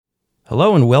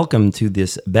Hello and welcome to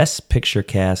this Best Picture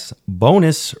Cast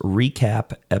bonus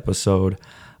recap episode.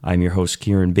 I'm your host,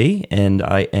 Kieran B., and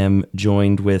I am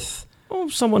joined with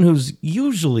someone who's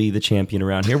usually the champion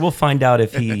around here. We'll find out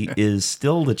if he is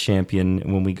still the champion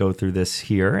when we go through this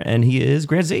here, and he is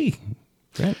Grant Z.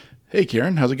 Grant. Hey,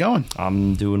 Kieran, how's it going?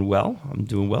 I'm doing well.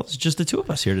 It's just the two of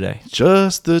us here today.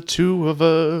 Just the two of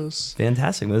us.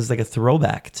 Fantastic. This is like a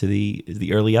throwback to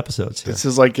the early episodes here. This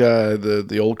is like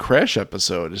the old Crash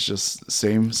episode. It's just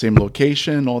same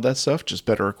location, all that stuff, just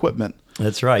better equipment.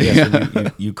 That's right. Yeah, so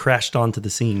you crashed onto the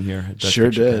scene here. At Best Sure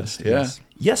Picture did, Cast. yeah. Yes.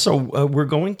 Yeah, so we're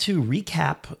going to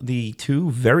recap the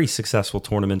two very successful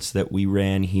tournaments that we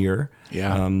ran here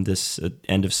this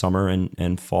end of summer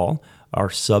and fall. Our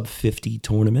sub 50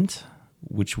 tournament,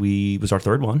 which was our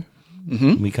third one.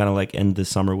 Mm-hmm. We kind of like end the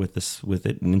summer with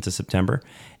it and into September,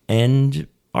 and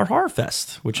our Horror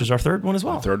Fest, which is our third one as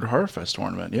well. Our third Horror Fest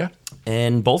tournament, yeah.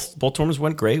 And both tournaments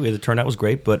went great. The turnout was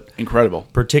great, but incredible.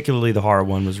 Particularly the horror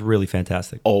one was really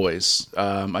fantastic. Always,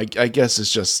 I guess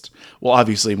it's just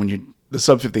obviously when the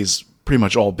sub 50 is pretty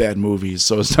much all bad movies,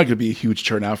 so it's not going to be a huge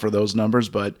turnout for those numbers,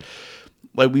 but.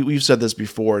 Like we've said this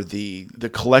before, the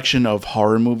collection of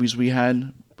horror movies we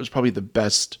had was probably the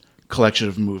best collection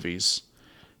of movies.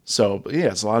 So, yeah,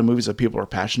 it's a lot of movies that people are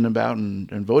passionate about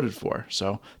and voted for.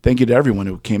 So, thank you to everyone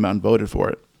who came out and voted for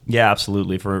it. Yeah,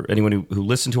 absolutely. For anyone who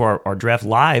listened to our draft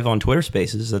live on Twitter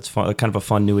Spaces, that's fun, kind of a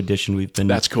fun new addition we've been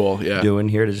doing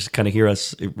here to just kind of hear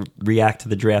us react to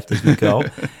the draft as we go.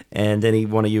 And any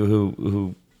one of you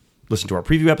who listened to our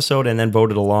preview episode and then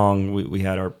voted along, we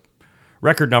had our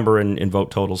record number in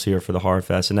vote totals here for the Horror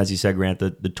Fest. And as you said, Grant,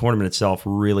 the tournament itself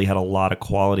really had a lot of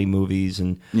quality movies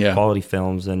and quality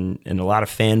films and a lot of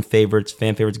fan favorites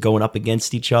going up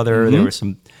against each other. Mm-hmm. There were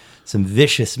some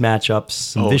vicious matchups,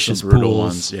 some vicious brutal pools.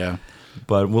 Ones, yeah.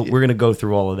 But we're going to go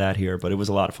through all of that here, but it was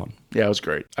a lot of fun. Yeah, it was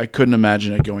great. I couldn't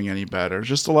imagine it going any better.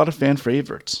 Just a lot of fan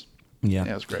favorites. Yeah,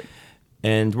 it was great.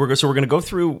 And we're going to go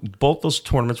through both those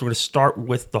tournaments. We're going to start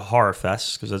with the Horror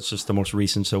Fest because that's just the most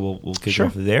recent. So we'll kick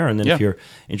off there, and then if you're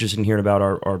interested in hearing about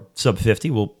our sub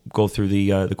 50, we'll go through the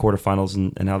quarterfinals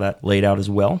and how that laid out as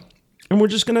well. And we're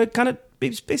just going to kind of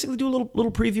basically do a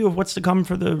little preview of what's to come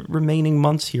for the remaining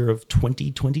months here of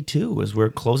 2022 as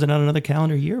we're closing out another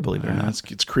calendar year. Believe it or not,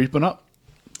 it's creeping up.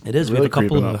 It is. Really,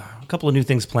 we have a couple of new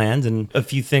things planned and a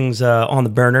few things on the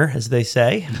burner, as they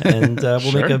say, and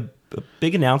we'll make a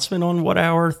big announcement on what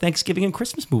our Thanksgiving and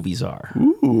Christmas movies are.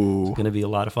 Ooh. It's going to be a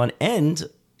lot of fun. And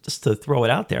just to throw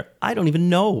it out there, I don't even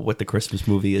know what the Christmas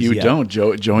movie is yet. You don't.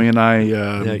 Joey and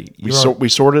I, we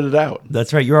sorted it out.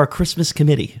 That's right. You're our Christmas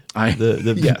committee.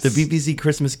 The yes. The BBC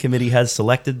Christmas committee has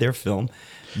selected their film.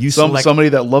 Somebody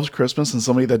that loves Christmas and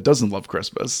somebody that doesn't love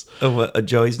Christmas. Oh,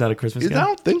 Joey's not a Christmas guy? I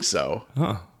don't think so.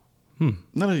 Huh. I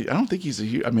don't think he's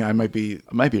I mean, I might be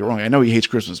wrong. I know he hates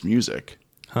Christmas music.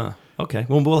 Huh. Okay.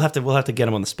 Well, we'll have to get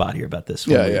him on the spot here about this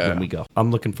when we go. I'm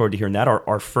looking forward to hearing that.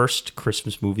 Our first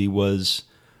Christmas movie was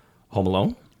Home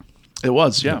Alone. It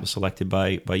was, yeah. It was selected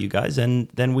by you guys, and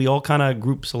then we all kind of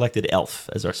group selected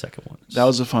Elf as our second one. That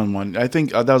was a fun one. I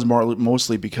think that was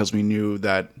mostly because we knew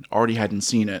that Artie hadn't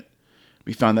seen it.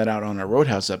 We found that out on our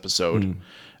Roadhouse episode.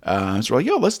 So we're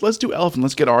like, let's do Elf and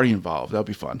let's get Artie involved. That'll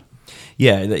be fun.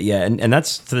 Yeah, and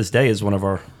that's to this day is one of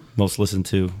our most listened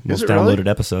to, most downloaded really?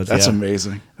 episodes. That's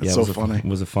amazing. That's so funny. It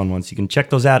was a fun one. So you can check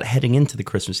those out heading into the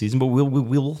Christmas season. But we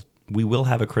will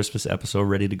have a Christmas episode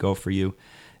ready to go for you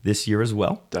this year as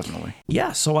well. Definitely.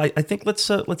 Yeah. So I think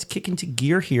let's kick into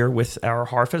gear here with our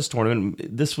Horror Fest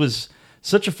tournament. This was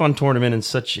such a fun tournament and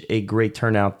such a great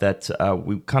turnout that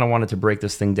we kind of wanted to break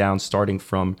this thing down starting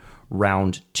from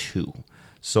round 2.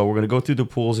 So we're going to go through the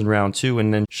pools in round 2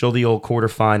 and then show the old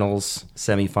quarterfinals,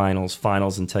 semifinals,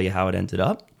 finals, and tell you how it ended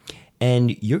up.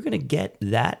 And you're going to get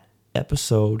that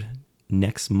episode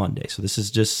next Monday. So this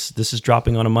is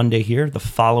dropping on a Monday here. The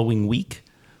following week,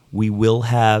 we will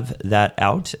have that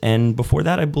out. And before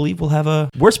that, I believe we'll have a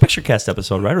Worst Picture Cast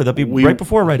episode, right? Or that'll be right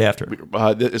before or right after?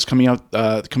 It's coming out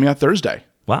Thursday.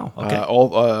 Wow.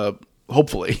 Okay.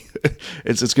 Hopefully.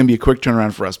 It's going to be a quick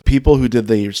turnaround for us. People who did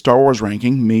the Star Wars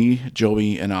ranking, me,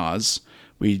 Joey, and Oz,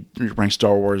 we ranked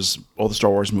all the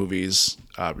Star Wars movies.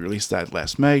 We released that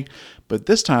last May. But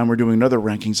this time we're doing another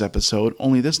rankings episode,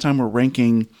 only this time we're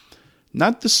ranking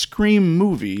not the Scream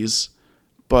movies,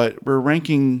 but we're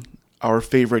ranking our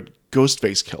favorite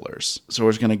Ghostface killers. So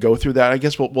we're just going to go through that. I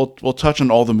guess we'll touch on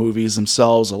all the movies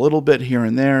themselves a little bit here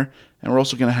and there, and we're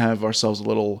also going to have ourselves a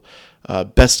little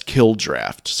best kill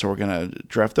draft. So we're going to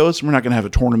draft those. We're not going to have a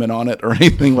tournament on it or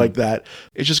anything like that.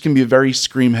 It's just going to be a very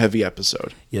Scream heavy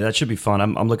episode. Yeah, that should be fun.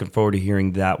 I'm looking forward to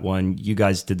hearing that one. You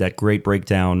guys did that great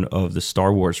breakdown of the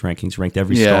Star Wars rankings, ranked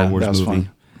every Star Wars movie.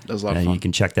 Fun. That was a lot of And fun. you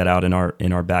can check that out in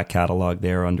our back catalog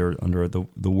there under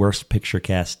the Worst Picture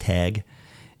Cast tag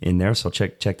in there. So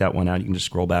check that one out. You can just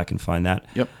scroll back and find that.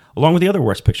 Yep. Along with the other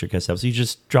Worst Picture Cast episodes. You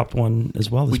just dropped one as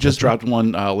well. We just dropped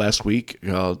one last week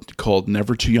called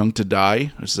Never Too Young to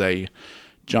Die. It's a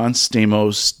John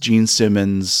Stamos, Gene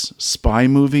Simmons spy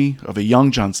movie of a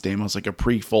young John Stamos, like a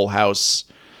pre-Full House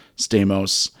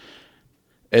Stamos.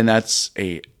 And it's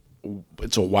a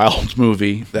wild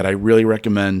movie that I really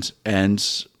recommend.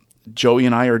 And Joey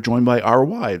and I are joined by our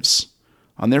wives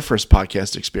on their first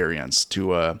podcast experience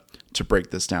to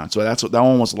break this down. So that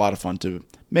one was a lot of fun to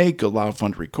make, a lot of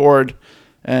fun to record,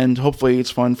 and hopefully it's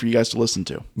fun for you guys to listen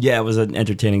to. Yeah, it was an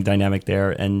entertaining dynamic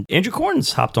there. And Andrew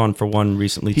Corns hopped on for one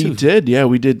recently too. He did, yeah.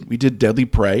 We did Deadly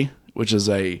Prey, which is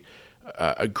a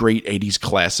great 80s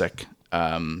classic.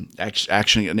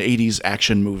 Action, an 80s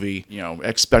action movie,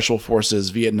 ex-special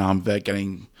forces Vietnam vet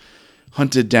getting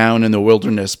hunted down in the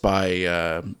wilderness by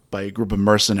a group of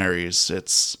mercenaries.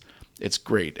 It's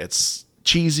great. It's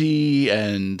cheesy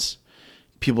and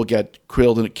people get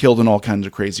killed in all kinds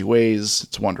of crazy ways.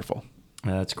 It's wonderful.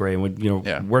 That's great.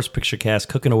 Worst Picture Cast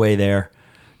cooking away there,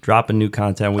 dropping new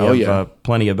content. We have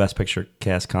plenty of Best Picture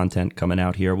Cast content coming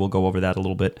out here. We'll go over that a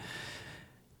little bit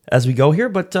as we go here,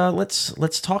 but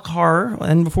let's talk horror.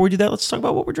 And before we do that, let's talk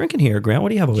about what we're drinking here. Grant, what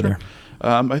do you have over there?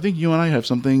 I think you and I have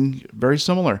something very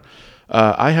similar.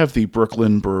 I have the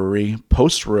Brooklyn Brewery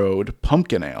Post Road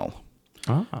Pumpkin Ale.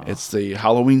 Oh. It's the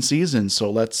Halloween season,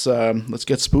 so let's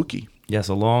get spooky. Yes,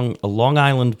 a Long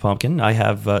Island pumpkin. I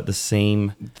have the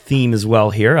same theme as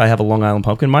well here. I have a Long Island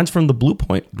pumpkin. Mine's from the Blue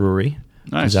Point Brewery.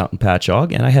 Nice. It's out in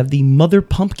Patchogue, and I have the Mother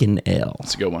Pumpkin Ale.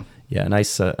 That's a good one. Yeah, a nice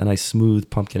smooth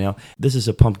pumpkin ale. This is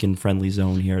a pumpkin-friendly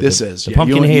zone here. The Yeah,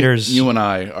 pumpkin haters. You and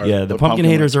I are. Yeah, the pumpkin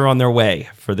haters are on their way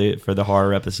for the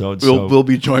horror episodes. We'll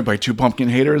be joined by two pumpkin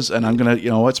haters, and I'm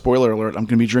gonna, spoiler alert, I'm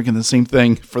gonna be drinking the same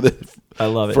thing for the. I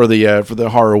love it for the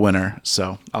horror winner.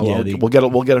 So we'll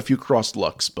get a few crossed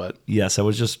looks, but yes, I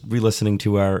was just re-listening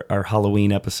to our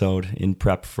Halloween episode in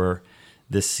prep for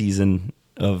this season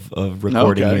of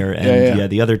recording here,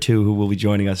 and the other two who will be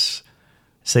joining us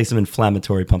say some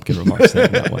inflammatory pumpkin remarks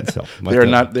in that one. So they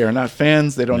are not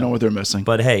fans. They don't know what they're missing.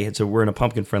 But hey, we're in a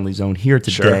pumpkin friendly zone here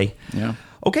today. Sure. Yeah.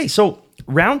 Okay, so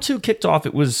round 2 kicked off.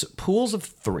 It was pools of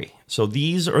 3. So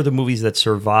these are the movies that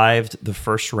survived the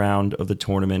first round of the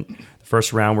tournament. The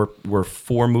first round were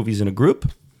 4 movies in a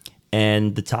group,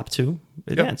 and the top 2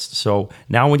 advanced. Yep. So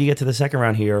now when you get to the second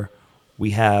round here, we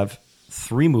have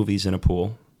 3 movies in a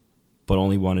pool, but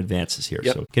only 1 advances here.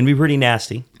 Yep. So it can be pretty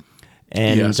nasty.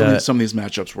 And some of these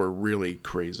matchups were really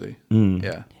crazy.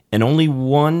 Yeah. And only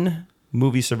 1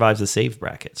 movie survives the save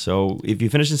bracket. So if you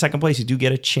finish in second place, you do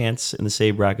get a chance in the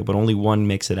save bracket, but only 1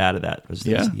 makes it out of that. That's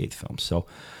the 8th film. So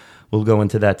we'll go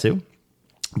into that too.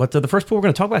 But the first pool we're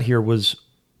going to talk about here was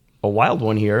a wild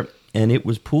one here, and it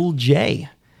was Pool J.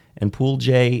 And Pool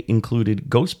J included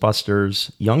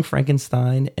Ghostbusters, Young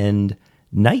Frankenstein, and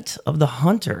Night of the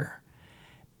Hunter.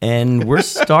 And we're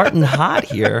starting hot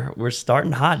here. We're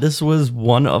starting hot. This was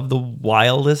one of the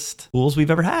wildest pools we've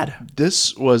ever had.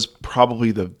 This was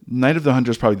probably the Night of the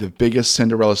Hunter is probably the biggest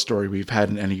Cinderella story we've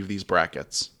had in any of these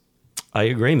brackets. I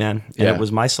agree, man. Yeah. It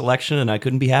was my selection, and I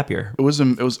couldn't be happier. It was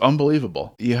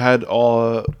unbelievable. You had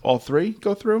all 3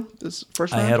 go through this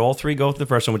first round? I had all 3 go through the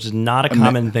first one, which is not a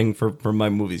common thing for my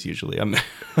movies usually.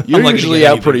 You're usually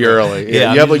out pretty early.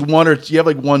 Yeah, you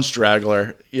have one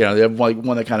straggler. You have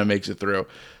one that kind of makes it through.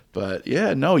 But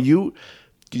yeah, no, you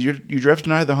drafted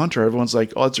Night of the Hunter. Everyone's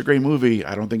like, "Oh, it's a great movie."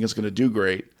 I don't think it's going to do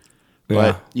great.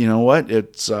 Yeah. But you know what?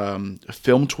 It's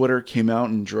film Twitter came out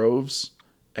in droves,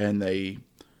 and they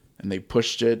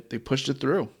pushed it. They pushed it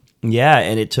through. Yeah,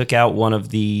 and it took out one of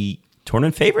the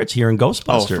tournament favorites here in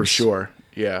Ghostbusters. Oh, for sure.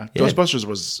 Yeah. Ghostbusters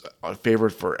was a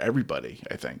favorite for everybody,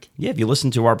 I think. Yeah, if you listen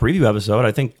to our preview episode,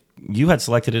 I think you had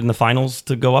selected it in the finals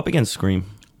to go up against Scream.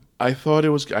 I thought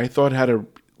it had a.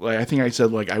 I think I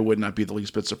said I would not be the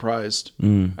least bit surprised.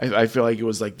 I feel like it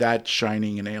was like that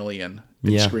Shining and Alien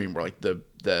and Scream were like the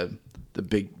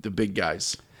big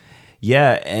guys.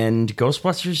 Yeah, and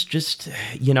Ghostbusters just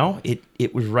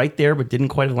it was right there, but didn't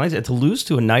quite align. To lose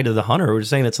to a Night of the Hunter, we're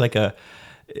saying it's like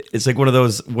one of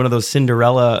those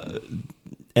Cinderella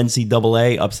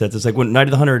NCAA upsets. It's like when Night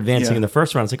of the Hunter advancing in the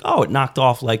first round. It's like, oh, it knocked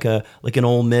off like an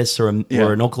Ole Miss or an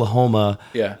Oklahoma.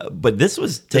 Yeah, but this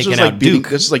was taking out Duke.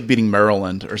 This is like beating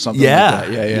Maryland or something. Like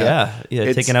that.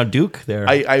 Yeah. Taking out Duke there.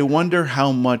 I wonder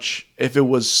how much, if it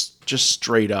was just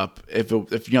straight up,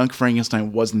 if Young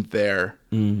Frankenstein wasn't there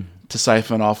to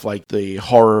siphon off like the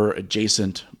horror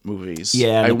adjacent movies.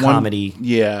 Yeah, comedy.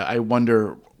 Yeah, I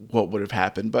wonder what would have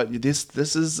happened. But this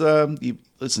is you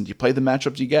play the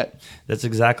matchups you get. That's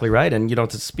exactly right.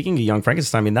 And speaking of Young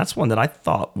Frankenstein, I mean, that's one that I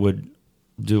thought would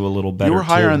do a little better. You were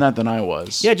higher too. on that than I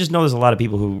was. Yeah, I just know there's a lot of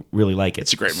people who really like it.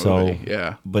 It's a great movie.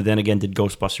 Yeah. But then again, did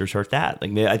Ghostbusters hurt that?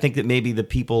 Like, I think that maybe the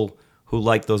people who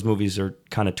like those movies are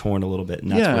kind of torn a little bit,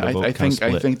 and that's where the vote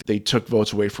I think they took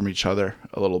votes away from each other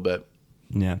a little bit.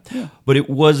 Yeah. But it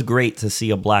was great to see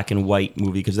a black and white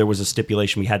movie because there was a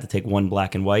stipulation we had to take one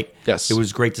black and white. Yes. It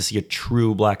was great to see a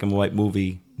true black and white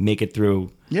movie make it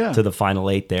through to the final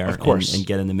 8 there, of course, and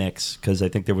get in the mix, because I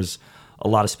think there was a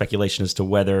lot of speculation as to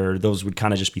whether those would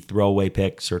kind of just be throwaway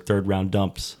picks or third round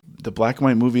dumps. The black and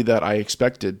white movie that I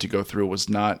expected to go through was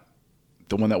not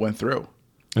the one that went through.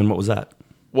 And what was that?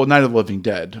 Well, Night of the Living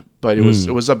Dead, but it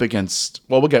was up against.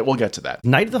 Well, we'll get to that.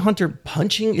 Night of the Hunter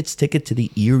punching its ticket to the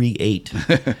Eerie 8,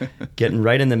 getting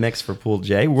right in the mix for Pool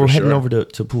J. We're heading over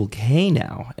to Pool K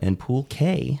now, and Pool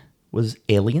K was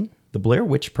Alien, The Blair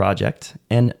Witch Project,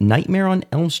 and Nightmare on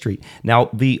Elm Street. Now,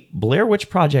 the Blair Witch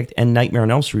Project and Nightmare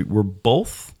on Elm Street were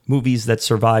both movies that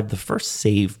survived the first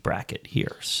save bracket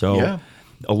here. So,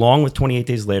 along with 28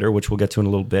 Days Later, which we'll get to in a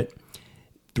little bit,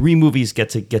 3 movies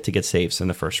get saves in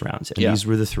the first rounds, and these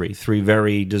were the three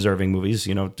very deserving movies.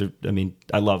 I mean,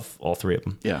 I love all 3 of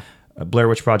them. Yeah, Blair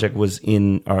Witch Project was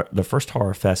in the first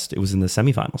Horror Fest. It was in the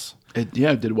semifinals. It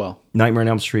did well. Nightmare on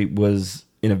Elm Street was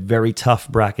in a very tough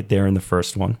bracket there in the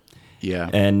first one. Yeah,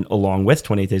 and along with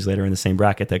 28 Days Later in the same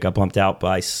bracket, that got bumped out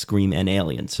by Scream and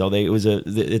Alien. So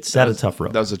it set a tough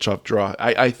road. That was a tough draw.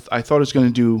 I thought it was going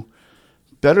to do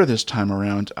better this time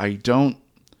around. I don't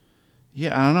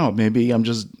know. Maybe I'm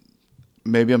just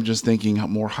thinking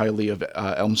more highly of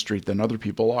Elm Street than other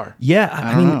people are. Yeah,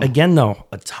 I mean, again, though,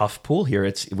 a tough pool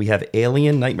here. We have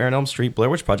Alien, Nightmare on Elm Street, Blair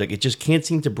Witch Project. It just can't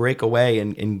seem to break away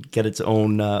and get its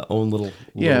own little.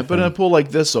 Yeah, but in a pool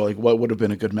like this, though, like what would have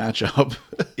been a good matchup?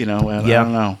 I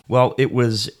don't know. Well, it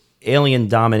was Alien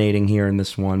dominating here in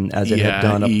this one, as it had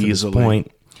done up to this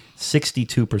point.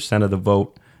 62% of the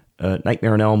vote.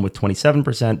 Nightmare on Elm with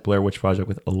 27%, Blair Witch Project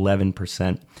with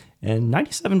 11%. And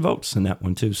 97 votes in that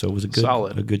one, too. So it was a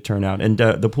good turnout. And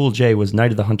the Pool J was Night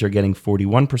of the Hunter getting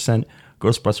 41%,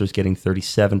 Ghostbusters getting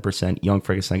 37%, Young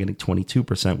Frankenstein getting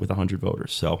 22% with 100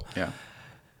 voters. So,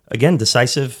 again,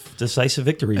 decisive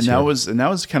victories. And that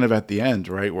was kind of at the end,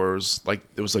 right? Where it was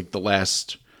like the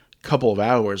last couple of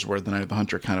hours where the Night of the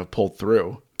Hunter kind of pulled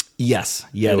through. Yes.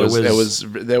 Yeah, the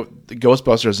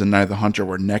Ghostbusters and Night of the Hunter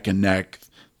were neck and neck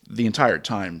the entire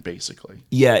time, basically.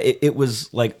 Yeah, it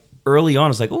was like early on,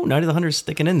 it's like, oh, Night of the Hunter's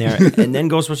sticking in there. And then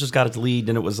Ghostbusters got its lead,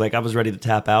 and it was like I was ready to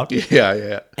tap out.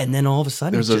 Yeah. And then all of a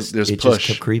sudden, it just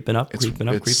kept creeping up and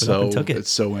took it.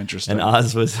 It's so interesting. And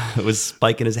Oz was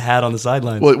spiking his hat on the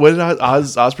sidelines. What did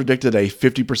Oz predicted a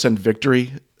 50%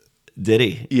 victory? Did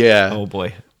he? Yeah. Oh,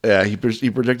 boy. Yeah, he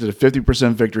predicted a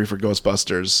 50% victory for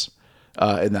Ghostbusters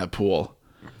in that pool.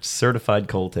 Certified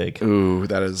cold take. Ooh,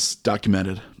 that is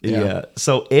documented. Yeah.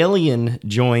 So Alien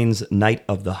joins Night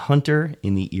of the Hunter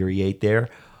in the Eerie 8 there.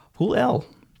 Pool L,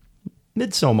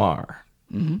 Midsommar,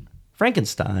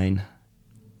 Frankenstein,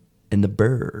 and The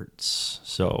Birds.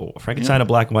 So Frankenstein, a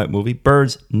black and white movie.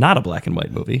 Birds, not a black and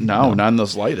white movie. No, not in the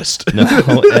slightest. No.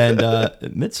 And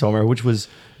Midsommar, which was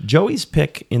Joey's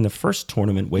pick in the first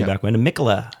tournament way back when. And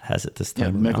Mikkola has it this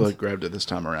time around. Mikkola grabbed it this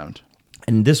time around.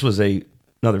 And this was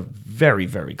another very,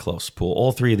 very close pool.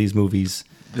 All 3 of these movies.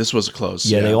 This was close.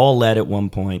 Yeah, they all led at one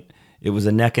point. It was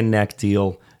a neck and neck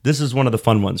deal. This is one of the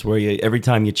fun ones where every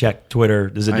time you check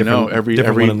Twitter, there's a different. I know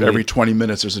every 20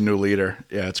 minutes there's a new leader.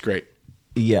 Yeah, it's great.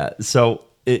 Yeah, so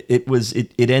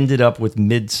it ended up with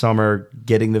Midsommar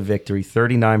getting the victory,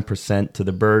 39% to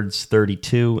The Birds,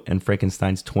 32, and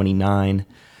Frankenstein's 29,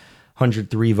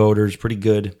 103 voters, pretty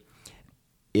good.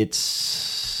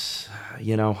 It's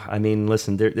I mean,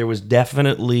 listen, there was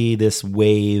definitely this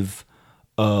wave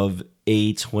of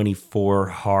A24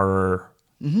 horror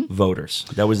voters.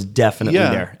 That was definitely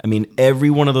there. I mean, every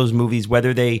one of those movies,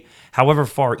 however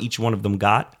far each one of them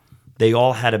got, they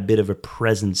all had a bit of a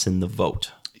presence in the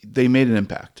vote. They made an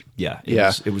impact. Yeah,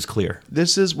 it was clear.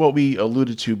 This is what we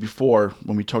alluded to before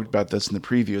when we talked about this in the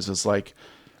previews. It's like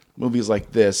movies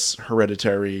like this,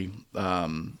 Hereditary,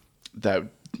 that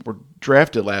were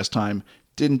drafted last time,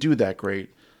 didn't do that great.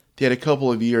 They had a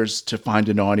couple of years to find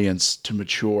an audience to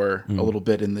mature a little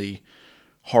bit in the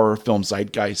horror film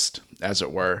zeitgeist, as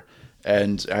it were.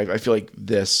 And I feel like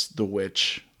this, The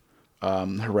Witch,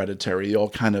 Hereditary, they all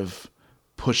kind of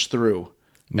pushed through.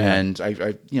 Yeah. And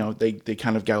they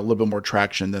kind of got a little bit more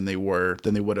traction than they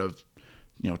would have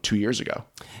 2 years ago.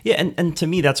 Yeah, and to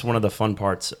me that's one of the fun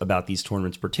parts about these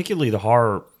tournaments, particularly the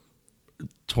horror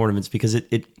tournaments, because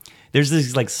there's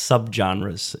these like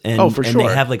subgenres, and for and sure.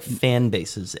 they have like fan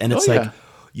bases, and it's yeah. like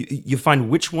you find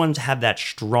which ones have that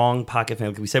strong pocket fan.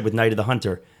 Like we said with Night of the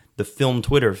Hunter, the film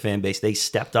Twitter fan base, they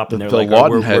stepped up and they're the like,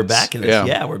 Lawton we're heads. backing this. Yeah.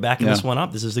 Yeah, we're backing this Yeah. one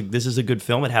up. This is a good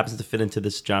film. It happens to fit into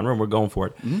this genre, and we're going for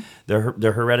it. Mm-hmm.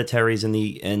 The Hereditaries and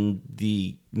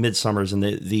the Midsummers and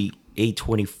the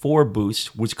A24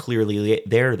 boost was clearly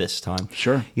there this time.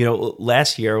 Sure.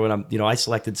 Last year when I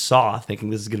selected Saw, thinking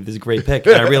this is a great pick,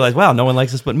 and I realized, wow, no one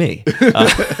likes this but me.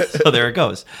 So there it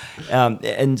goes.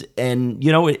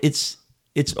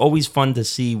 It's always fun to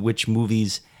see which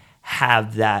movies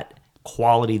have that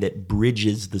quality that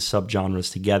bridges the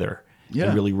subgenres together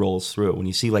and really rolls through. When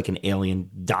you see like an Alien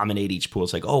dominate each pool,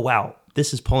 it's like, oh wow,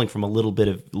 this is pulling from a little bit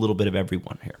of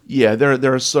everyone here. Yeah,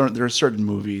 there are certain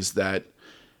movies that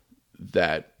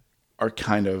are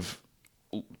kind of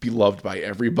beloved by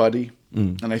everybody,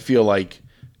 and I feel like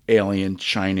Alien,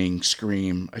 Shining,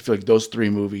 Scream. I feel like those three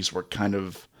movies were kind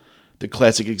of the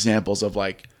classic examples of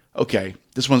like, okay,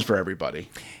 this one's for everybody.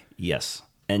 Yes,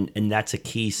 and that's a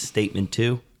key statement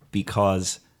too,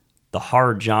 because the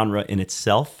horror genre in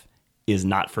itself is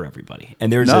not for everybody,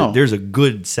 and there's a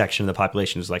good section of the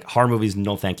population who's like, horror movies,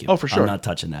 no thank you. Oh, for sure. I'm not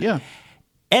touching that. Yeah.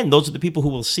 And those are the people who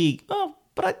will see, oh,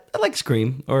 but I like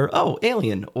Scream, or oh,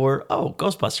 Alien, or oh,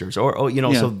 Ghostbusters,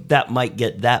 or so that might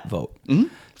get that vote.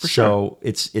 For so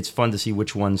it's fun to see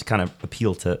which ones kind of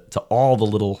appeal to all the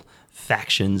little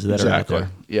factions that are out there.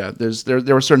 Yeah,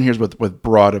 there were certain years with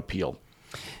broad appeal.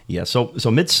 Yeah, so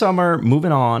Midsommar,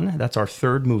 moving on. That's our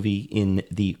third movie in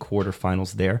the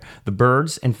quarterfinals there. The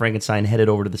Birds and Frankenstein headed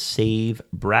over to the save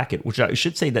bracket, which I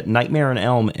should say that Nightmare on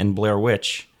Elm and Blair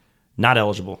Witch, not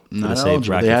eligible for the save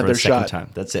bracket They had for their the second shot. time.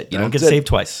 That's it. You don't That's get it. saved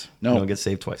twice. No. You don't get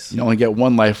saved twice. You only get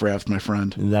one life raft, my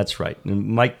friend. That's right. And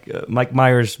Mike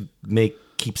Myers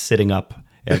keep sitting up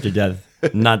after death.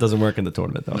 Not doesn't work in the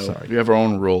tournament, though. Sorry. We have our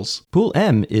own rules. Pool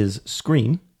M is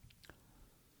Scream,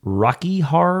 Rocky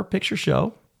Horror Picture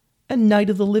Show, and Night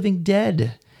of the Living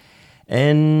Dead.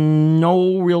 And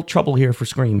no real trouble here for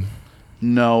Scream.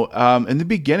 No, in the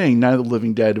beginning, Night of the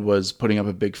Living Dead was putting up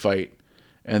a big fight,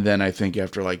 and then I think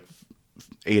after like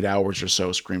 8 hours or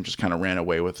so, Scream just kind of ran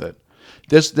away with it.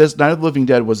 This Night of the Living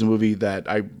Dead was a movie that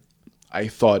I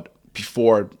thought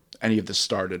before any of this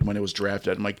started, when it was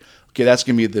drafted, I'm like, okay, that's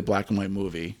gonna be the black and white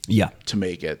movie. Yeah. To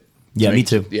make it. Yeah, me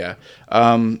too. Yeah.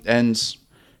 And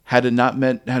had it not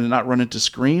run into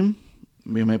Scream,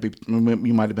 we might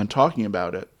have been talking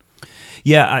about it.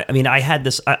 Yeah, I mean, I had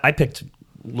this. I picked a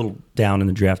little down in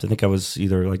the draft. I think I was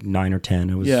either like 9 or 10.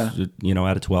 I was, out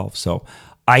of 12. So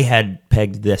I had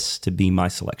pegged this to be my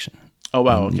selection. Oh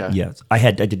wow! Okay. Yeah,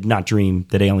 I did not dream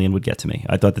that Alien would get to me.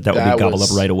 I thought that would be gobbled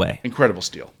up right away. Incredible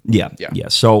steal. Yeah.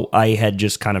 So I had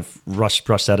just kind of brushed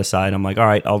that aside. I'm like, all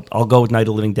right, I'll go with Night of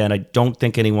the Living Dead. I don't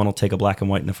think anyone will take a black and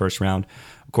white in the first round.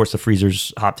 Of course, the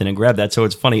Freezers hopped in and grabbed that. So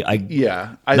it's funny.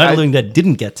 Night of the Living Dead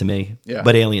didn't get to me,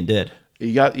 but Alien did.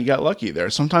 You got lucky there.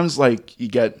 Sometimes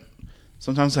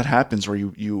sometimes that happens where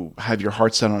you have your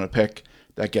heart set on a pick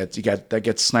that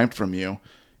gets sniped from you,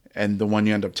 and the one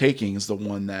you end up taking is the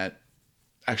one that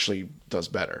actually does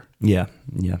better. Yeah.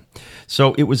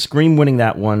 So it was Scream winning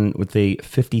that one with a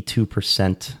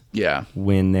 52%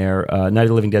 win there. Night of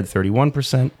the Living Dead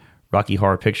 31%, Rocky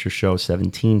Horror Picture Show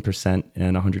 17%,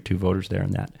 and 102 voters there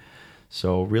in that.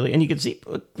 So really, and you can see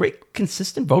great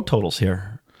consistent vote totals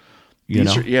here.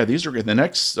 These are good. The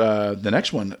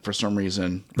next one, for some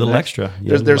reason, little extra.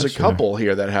 Yeah, there's a couple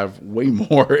here that have way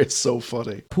more. It's so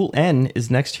funny. Pool N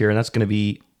is next here, and that's going to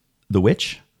be The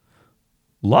Witch,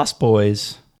 Lost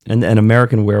Boys, and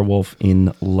American Werewolf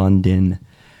in London,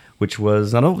 which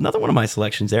was another one of my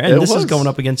selections there. And this is going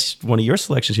up against one of your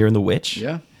selections here in The Witch.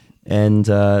 Yeah. And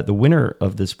the winner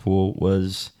of this pool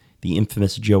was the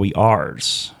infamous Joey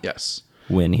R's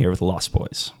win here with Lost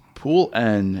Boys. Pool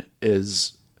N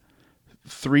is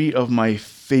 3 of my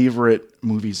favorite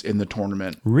movies in the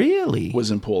tournament. Really? Was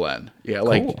in Pool N. Yeah, cool.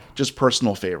 Like just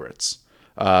personal favorites.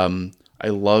 I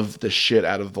love the shit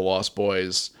out of the Lost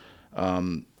Boys.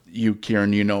 You,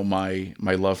 Kieran, you know my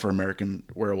love for American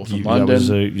Werewolf in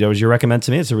London. That was your recommend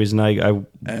to me. It's the reason I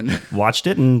watched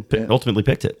it and ultimately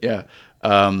picked it. Yeah.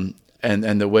 And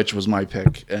The Witch was my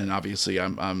pick, and obviously I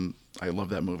love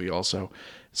that movie also.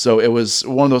 So it was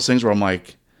one of those things where I'm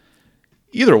like,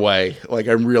 either way, like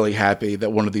I'm really happy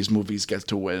that one of these movies gets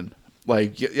to win.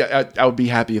 Like, I would be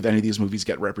happy if any of these movies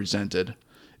get represented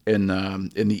in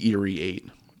the Eerie 8.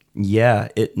 Yeah.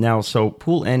 So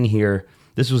Pool N here.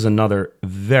 This was another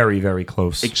very, very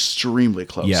close. Extremely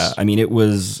close. Yeah, I mean, it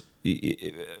was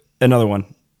another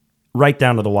one right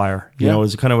down to the wire. You know, it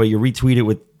was kind of where you retweet it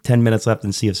with 10 minutes left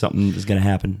and see if something is going to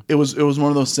happen. It was one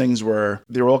of those things where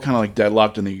they were all kind of like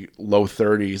deadlocked in the low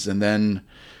 30s, and then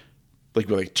like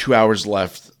with like 2 hours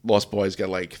left, Lost Boys got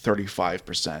like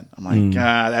 35%. I'm like,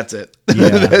 that's it.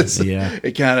 Yeah.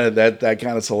 It kind of that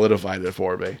kind of solidified it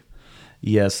for me.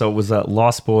 Yeah, so it was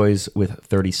Lost Boys with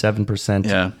 37%.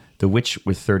 Yeah. The Witch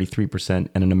with 33%,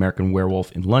 and An American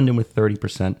Werewolf in London with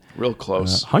 30%. Real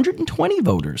close. 120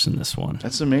 voters in this one.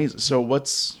 That's amazing. So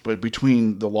but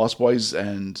between the Lost Boys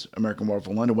and American Werewolf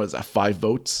in London, what is that, 5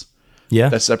 votes? Yeah.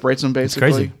 That separates them basically?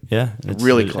 It's crazy. Yeah. It's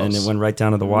really close. And it went right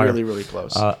down to the wire. Really, really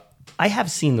close. I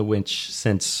have seen The Witch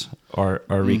since our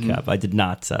recap. I did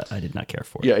not care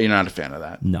for it. Yeah, you're not a fan of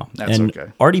that. No. That's and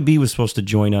okay. RDB was supposed to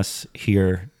join us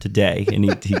here today, and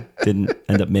he didn't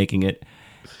end up making it.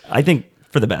 I think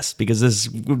for the best, because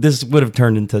this would have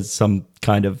turned into some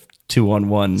kind of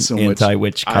 2-on-1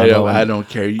 anti-witch combo. I don't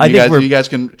care. You guys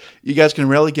can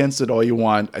rail against it all you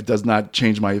want. It does not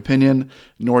change my opinion,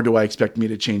 nor do I expect me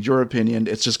to change your opinion.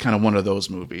 It's just kind of one of those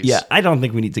movies. Yeah, I don't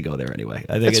think we need to go there anyway.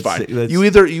 I think it's fine. You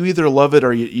either love it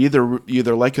or you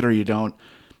either like it or you don't.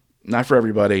 Not for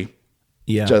everybody.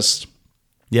 Yeah.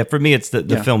 Yeah, for me, it's the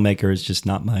filmmaker is just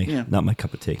not my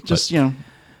cup of tea. Just,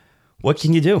 what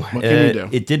can you do? What can you do?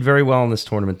 It did very well in this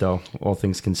tournament, though, all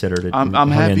things considered.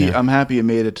 I'm happy. I'm happy it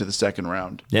made it to the second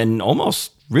round. And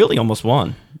almost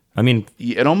won. I mean,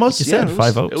 it almost, like you said,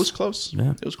 5 votes. It was close.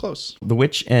 Yeah. It was close. The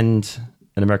Witch and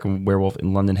An American Werewolf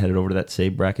in London headed over to that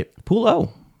save bracket. Pool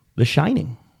O, The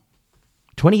Shining.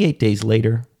 28 Days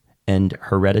Later and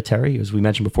Hereditary. As we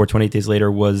mentioned before, 28 Days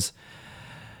Later was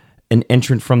an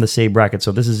entrant from the save bracket.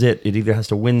 So this is it. It either has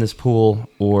to win this pool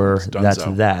or that's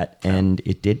that. And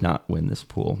it did not win this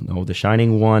pool. No, The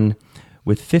Shining won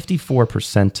with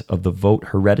 54% of the vote.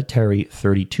 Hereditary,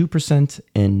 32%.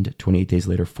 And 28 Days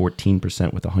Later,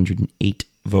 14% with 108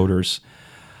 voters.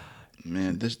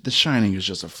 Man, The Shining is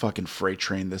just a fucking freight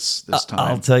train this time.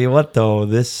 I'll tell you what, though.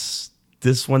 This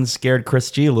one scared Chris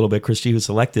G a little bit. Chris G, who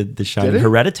selected The Shining.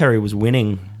 Hereditary was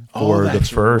winning for the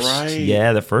first,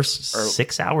 the first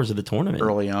 6 hours of the tournament.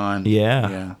 Early on.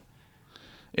 Yeah.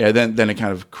 Yeah, then it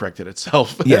kind of corrected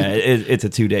itself. Yeah, it's a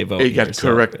 2-day vote. It got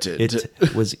corrected.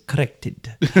 It was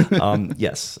corrected.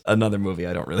 Yes, another movie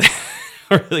I don't really...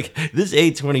 this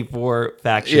A24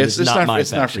 faction is not my faction.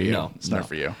 It's not for you. No, it's not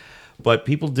for you. But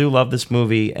people do love this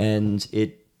movie, and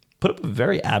it put up a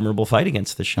very admirable fight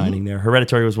against The Shining there.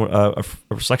 Hereditary was a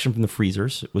selection from the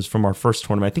Freezers. It was from our first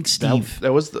tournament. I think Steve...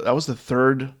 That was the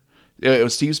third... It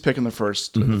was Steve's pick in the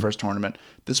first tournament.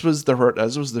 This was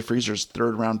the Freezers'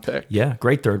 third round pick. Yeah,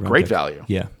 great third round. Great pick. value.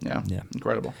 Yeah,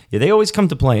 incredible. Yeah, they always come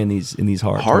to play in these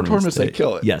hard tournaments. They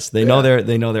kill it. Yes, they know their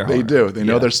horror. They do. They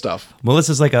know their stuff.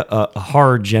 Melissa's like a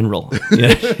horror general.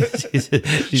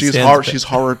 She's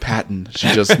horror Patton.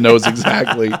 She just knows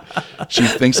exactly. She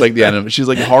thinks like the enemy. She's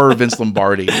like horror Vince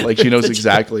Lombardi. Like she knows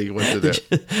exactly what to do.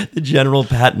 The General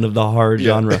Patton of the horror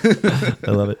genre. I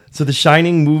love it. So The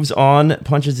Shining moves on,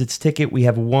 punches its ticket. We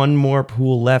have one more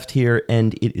pool left here,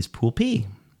 and it is Pool P.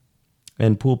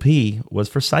 And Pool P was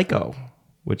for Psycho,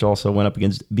 which also went up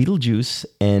against Beetlejuice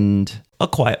and A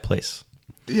Quiet Place.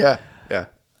 Yeah.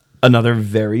 Another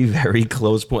very, very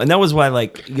close pool. And that was why,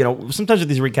 sometimes with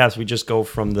these recaps, we just go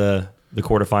from the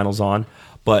quarterfinals on.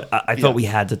 But I thought we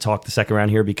had to talk the second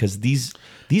round here because these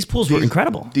pools were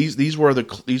incredible. These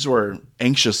were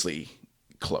anxiously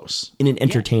close in an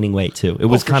entertaining way too. It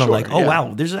was kind of like,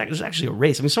 wow, there's actually a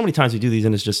race. I mean, so many times we do these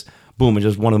and it's just boom, and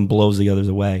just one of them blows the others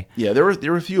away. Yeah, there were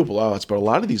a few blowouts, but a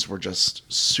lot of these were just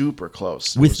super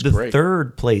close. With the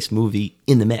third place movie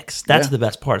in the mix, that's the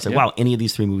best part. It's like, wow, any of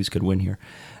these 3 movies could win here,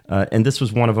 and this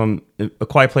was one of them. A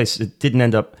Quiet Place. It didn't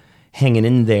end up hanging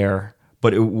in there,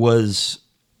 but it was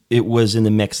in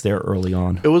the mix there early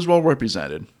on. It was well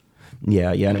represented.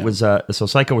 Yeah, and it was so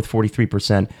Psycho with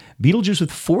 43%, Beetlejuice with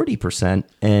 40%,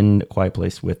 and Quiet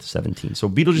Place with 17%. So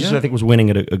Beetlejuice, I think, was winning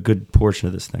at a good portion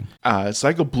of this thing.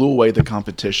 Psycho blew away the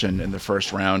competition in the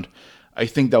first round. I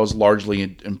think that was largely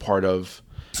in part of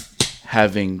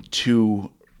having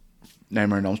 2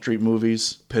 Nightmare on Elm Street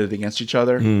movies pitted against each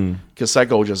other. Because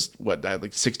Psycho just had like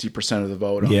 60% of the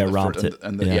vote. Romped it.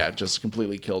 And just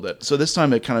completely killed it. So this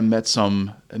time it kind of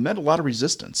met a lot of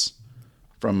resistance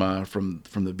from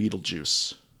the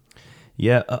Beetlejuice.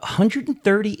 Yeah,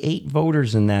 138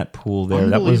 voters in that pool there.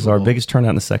 That was our biggest turnout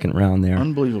in the second round there.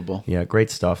 Unbelievable. Yeah, great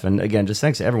stuff. And again, just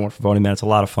thanks to everyone for voting, man. It's a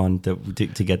lot of fun to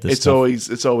get this. It's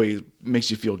always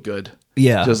makes you feel good.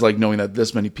 Yeah, just like knowing that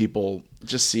this many people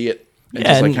just see it and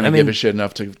just like kind of give a shit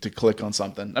enough to click on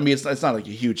something. I mean, it's not like a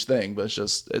huge thing, but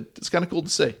it's kind of cool to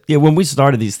see. Yeah, when we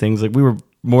started these things, like we were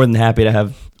more than happy to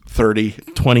have 30.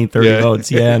 20, 30 Yeah.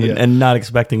 votes, and, Yeah. and not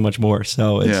expecting much more.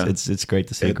 So Yeah. it's great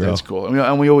to see it grow. That's cool.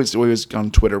 And we always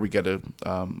on Twitter we get a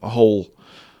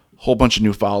whole bunch of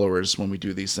new followers when we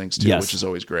do these things too, Yes. which is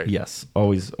always great. Yes,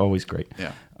 always great.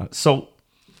 Yeah. So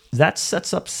that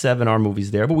sets up 7 our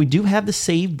movies there, but we do have the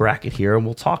save bracket here, and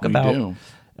we'll talk about do.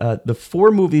 the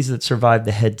 4 movies that survived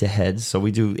the head-to-heads. So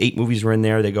we do 8 movies were in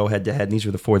there. They go head-to-head, and these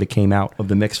were the 4 that came out of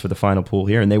the mix for the final pool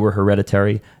here, and they were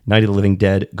Hereditary, Night of the Living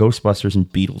Dead, Ghostbusters, and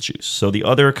Beetlejuice. So the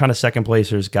other kind of second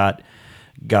placers got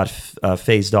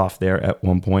phased off there at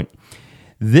one point.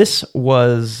 This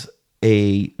was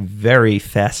a very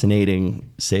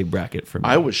fascinating save bracket for me.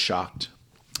 I was shocked.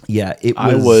 Yeah,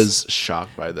 I was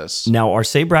shocked by this. Now, our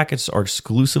save brackets are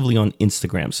exclusively on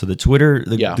Instagram. So the Twitter,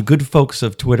 the good folks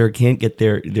of Twitter can't get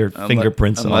their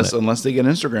fingerprints on it. Unless they get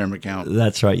an Instagram account.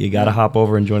 That's right. You got to hop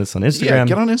over and join us on Instagram. Yeah,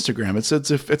 get on Instagram.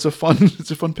 It's a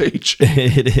fun page.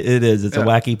 It is. It's a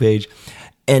wacky page.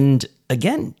 And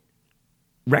again,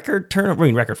 record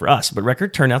for us, but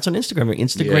record turnouts on Instagram.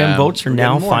 Instagram votes are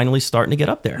now finally starting to get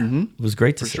up there. It was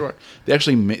great to see. Sure. They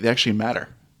actually matter.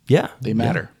 Yeah. They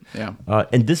matter. Yeah.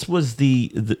 And this was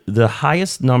the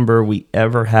highest number we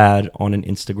ever had on an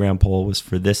Instagram poll was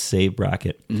for this save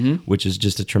bracket, which is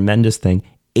just a tremendous thing.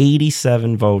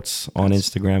 87 votes on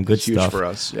Instagram. Good huge stuff for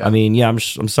us. Yeah. I mean, I'm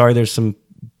sorry. There's some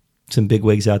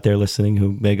bigwigs out there listening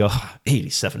who may go,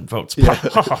 87 votes. I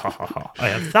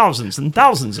have thousands and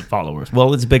thousands of followers.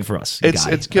 Well, it's big for us.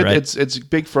 It's good. Right? It's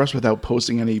big for us without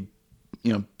posting any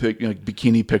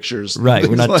bikini pictures. Right.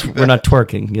 We're not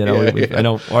twerking. Yeah. I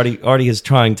know Artie is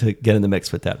trying to get in the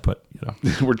mix with that, but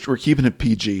we're keeping it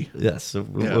PG. Yes. So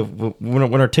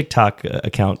when our TikTok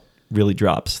account really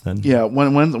drops, then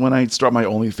when I start my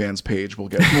OnlyFans page, we'll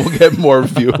get more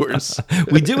viewers.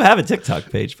 We do have a TikTok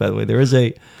page, by the way.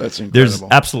 That's incredible. There's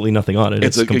absolutely nothing on it.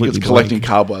 It's collecting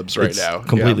cobwebs right now.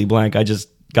 Completely blank. I just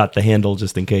got the handle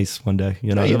just in case one day.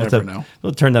 You never know.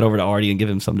 We'll turn that over to Artie and give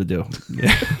him something to do.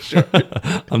 Sure.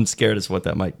 I'm scared as what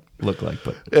that might look like,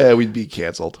 but we'd be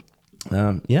canceled.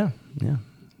 Yeah.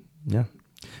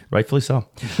 Rightfully so.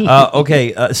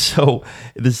 Okay, so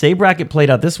the save bracket played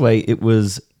out this way. It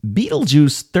was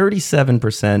Beetlejuice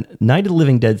 37%, Night of the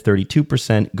Living Dead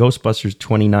 32%, Ghostbusters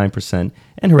 29%,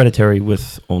 and Hereditary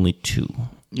with only 2.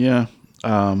 Yeah.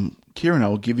 Kieran, I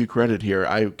will give you credit here.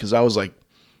 Because I was like,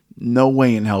 no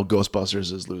way in hell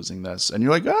Ghostbusters is losing this. And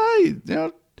you're like,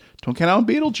 don't count out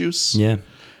Beetlejuice. Yeah.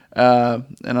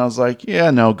 And I was like,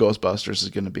 no, Ghostbusters is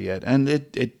going to be it. And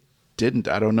it didn't.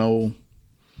 I don't know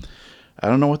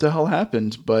what the hell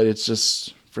happened, but it's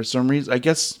just, for some reason, I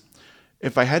guess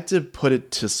if I had to put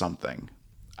it to something,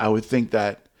 I would think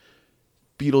that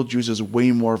Beetlejuice is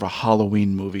way more of a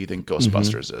Halloween movie than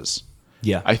Ghostbusters is.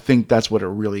 Yeah. I think that's what it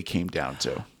really came down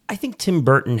to. I think Tim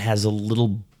Burton has a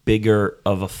little bigger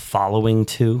of a following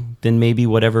too than maybe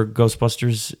whatever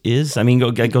Ghostbusters is. I mean,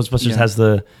 Ghostbusters has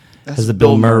the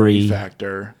Bill Murray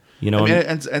factor.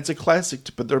 And it's a classic,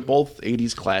 but they're both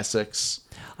 80s classics.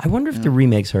 I wonder if the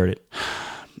remakes hurt it.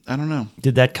 I don't know.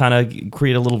 Did that kind of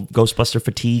create a little Ghostbuster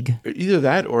fatigue? Either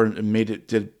that, or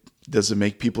does it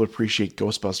make people appreciate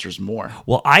Ghostbusters more?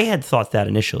 Well, I had thought that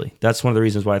initially. That's one of the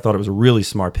reasons why I thought it was a really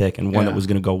smart pick and one that was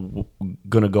going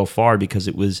to go far because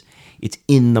it's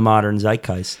in the modern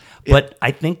zeitgeist. But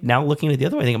I think now looking at it the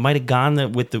other way, I think it might have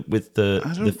gone with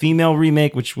the female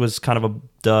remake, which was kind of a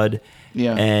dud.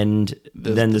 Yeah, and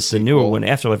then the newer one,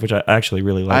 Afterlife, which I actually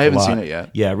really like. I haven't a lot. seen it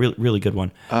yet. Yeah, really good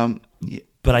one.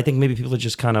 But I think maybe people are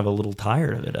just kind of a little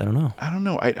tired of it. I don't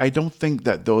know. I don't think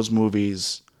that those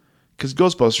movies, because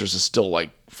Ghostbusters is still like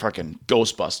fucking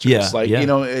Ghostbusters. Yeah,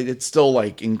 it's still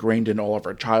like ingrained in all of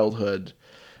our childhood,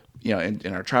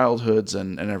 in our childhoods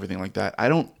and everything like that. I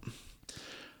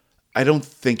don't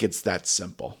think it's that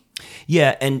simple.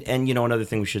 Yeah, and another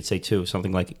thing we should say too,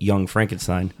 something like Young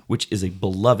Frankenstein, which is a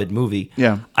beloved movie.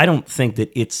 Yeah. I don't think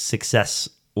that its success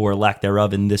or lack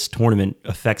thereof in this tournament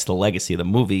affects the legacy of the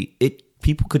movie.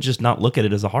 People could just not look at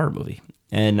it as a horror movie.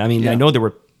 And I mean, I know there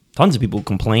were tons of people who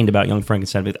complained about Young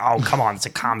Frankenstein, but come on,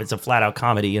 it's a flat out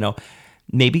comedy,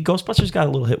 Maybe Ghostbusters got a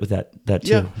little hit with that too.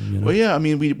 Yeah. Well, yeah, I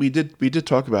mean, we did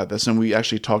talk about this, and we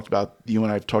actually talked about, you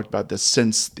and I have talked about this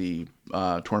since the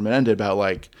tournament ended, about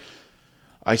like,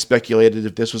 I speculated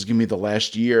if this was going to be the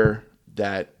last year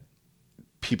that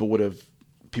people would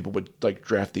like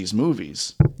draft these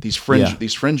movies, these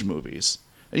fringe movies.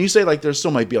 And you say like there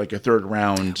still might be like a third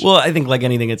round. Well, I think like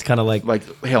anything, it's kind of like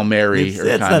Hail Mary. It's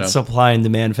that supply and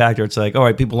demand factor. It's like, all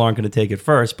right, people aren't going to take it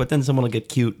first, but then someone will get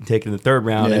cute and take it in the third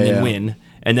round and then win,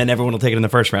 and then everyone will take it in the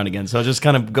first round again. So I'll just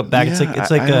kind of go back.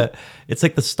 Yeah, it's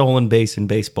like the stolen base in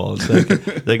baseball. It's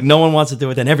like like no one wants to do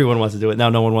it, then everyone wants to do it. Now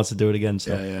no one wants to do it again.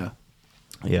 So yeah.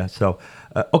 Yeah. So,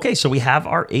 okay. So we have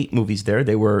our 8 movies there.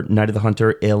 They were Night of the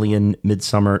Hunter, Alien,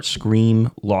 Midsummer,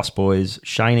 Scream, Lost Boys,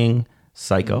 Shining,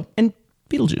 Psycho, and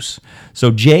Beetlejuice.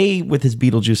 So Jay, with his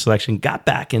Beetlejuice selection, got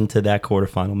back into that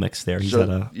quarterfinal mix there. He's had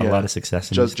a lot of success.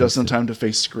 Just in time to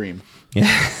face Scream.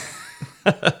 Yeah.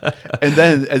 and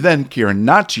then Kieran,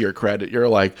 not to your credit, you're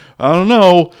like, I don't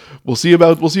know. We'll see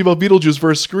about Beetlejuice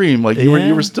versus Scream. Like you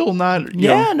were still not. You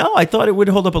know. No, I thought it would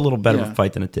hold up a little better of a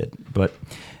fight than it did, but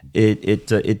it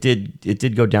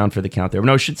did go down for the count there.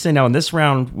 No, I should say now in this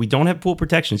round we don't have pool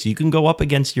protection, so you can go up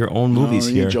against your own movies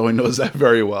here. Joey knows that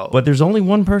very well. But there's only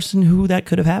one person who that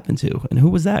could have happened to, and who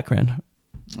was that, Gren?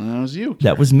 That was you.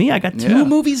 That was me. I got 2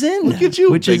 movies in. Look at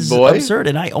you, which big is boy. absurd.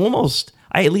 And I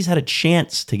at least had a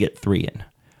chance to get 3 in,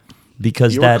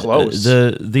 because You were close.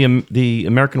 the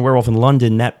American Werewolf in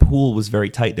London, that pool was very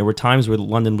tight. There were times where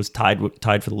London was tied for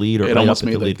the lead, or It right almost up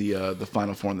at made the like lead. the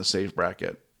Final Four in the save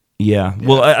bracket. Yeah.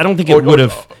 Well, I don't think it would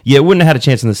have. Yeah, it wouldn't have had a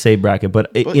chance in the save bracket,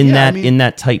 but in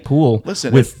that tight pool,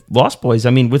 listen, with Lost Boys,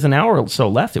 I mean, with an hour or so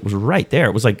left, it was right there.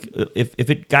 It was like if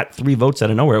it got 3 votes out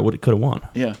of nowhere, it could have won.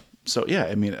 Yeah. So yeah,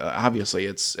 I mean, obviously,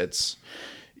 it's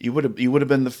you would have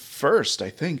been the first, I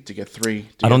think, to get 3.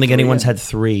 I don't think anyone's had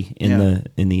 3 in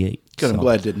the 8. Good. I'm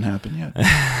glad it didn't happen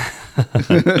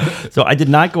yet. So I did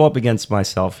not go up against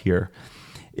myself here.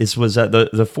 This was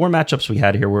the 4 matchups we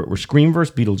had here were Scream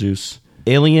versus Beetlejuice,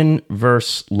 Alien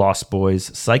versus Lost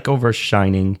Boys, Psycho versus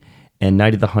Shining, and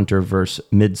Night of the Hunter versus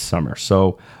Midsummer.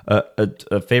 So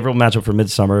a favorable matchup for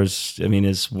Midsummer is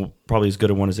probably as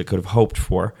good a one as it could have hoped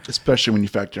for. Especially when you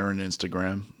factor in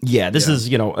Instagram. Yeah, this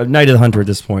is a Night of the Hunter at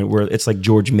this point, where it's like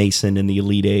George Mason in the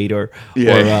Elite 8 or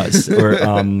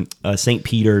St.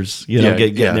 Peter's.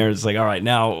 Getting there. It's like, all right,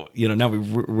 now we don't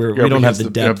have the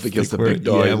depth. Against the big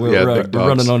dogs. Yeah, we're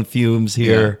running on fumes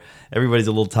here. Yeah. Everybody's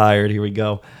a little tired. Here we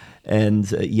go. And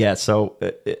so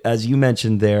as you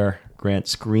mentioned there, Grant,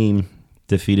 Scream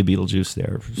defeated Beetlejuice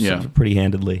there pretty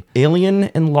handedly. Alien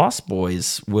and Lost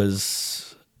Boys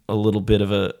was a little bit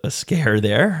of a scare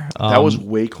there. That was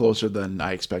way closer than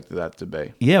I expected that to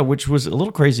be. Yeah, which was a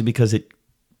little crazy because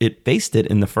it faced it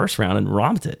in the first round and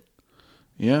romped it.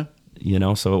 Yeah.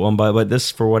 So it won but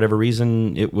this, for whatever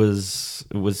reason, it was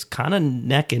kind of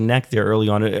neck and neck there early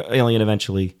on. Alien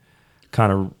eventually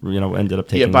kind of ended up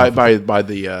taking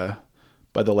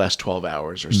by the last 12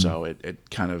 hours or so, it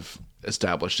kind of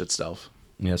established itself.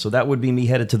 Yeah, so that would be me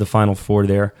headed to the Final Four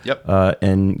there. Yep.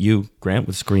 And you, Grant,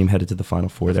 with Scream headed to the Final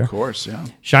Four there. Of course, yeah.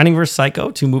 Shining vs.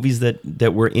 Psycho, 2 movies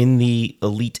that were in the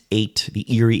Elite 8,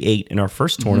 the Eerie 8 in our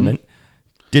first tournament.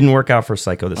 Didn't work out for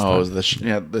Psycho this time. Oh,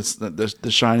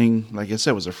 the Shining, like I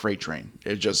said, was a freight train.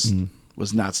 It just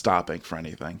was not stopping for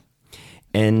anything.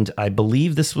 And I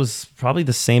believe this was probably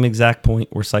the same exact point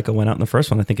where Psycho went out in the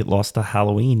first one. I think it lost to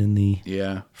Halloween in the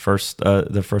first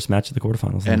match of the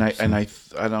quarterfinals. And I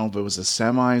don't know if it was the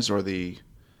semis or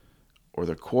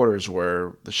the quarters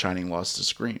where The Shining lost to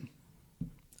Scream.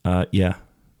 Yeah.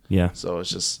 So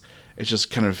it's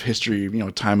just kind of history.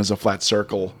 Time is a flat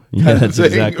circle. Yeah, that's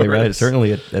exactly right.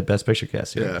 Certainly at Best Picture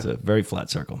Cast, it's a very flat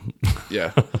circle.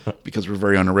 Yeah, because we're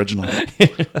very unoriginal.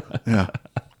 Yeah.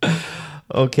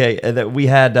 Okay, that we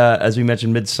had, as we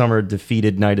mentioned, Midsummer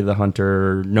defeated Night of the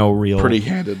Hunter. No real... Pretty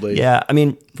handedly. Yeah, I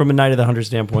mean, from a Night of the Hunter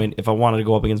standpoint, if I wanted to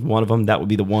go up against one of them, that would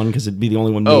be the one, because it'd be the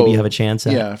only one maybe have a chance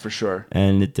at. Yeah, for sure.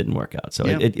 And it didn't work out. So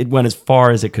it went as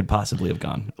far as it could possibly have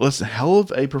gone. Listen, hell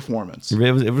of a performance.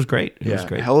 It was great. It was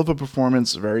great. Hell of a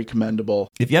performance. Very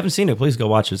commendable. If you haven't seen it, please go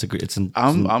watch it. It's an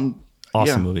awesome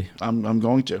movie. I'm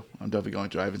going to. I'm definitely going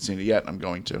to. I haven't seen it yet. I'm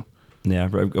going to. Yeah,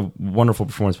 a wonderful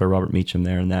performance by Robert Meacham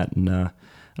there and that. And I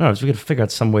don't know, so we got to figure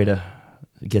out some way to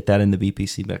get that in the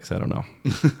BPC mix. I don't know.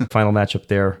 Final matchup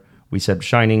there. We said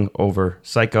Shining over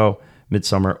Psycho,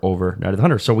 Midsummer over Night of the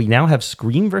Hunter. So we now have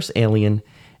Scream versus Alien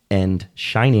and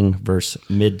Shining versus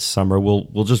Midsummer.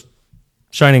 We'll just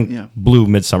Shining blew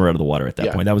Midsummer out of the water at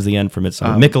that point. That was the end for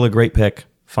Midsummer. Mikkel, a great pick.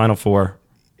 Final Four.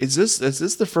 Is this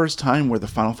the first time where the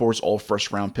Final Four is all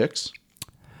first round picks?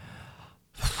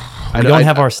 We don't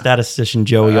have our statistician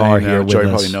Joey R here with Joey us.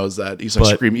 Probably knows that. He's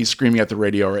like screaming at the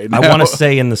radio right now. I want to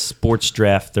say in the sports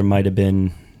draft there might have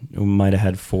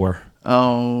had 4.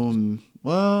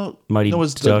 Well, Mighty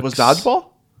was Ducks. Dodgeball?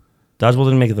 Dodgeball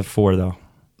didn't make it the 4 though.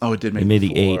 Oh, it did make it. It made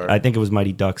the the 4. 8. I think it was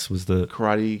Mighty Ducks was the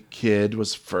Karate Kid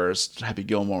was first. Happy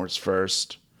Gilmore was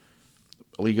first.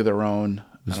 A League of Their Own.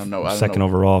 I don't know. Second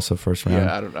overall, so first round.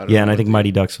 Yeah, I don't and I think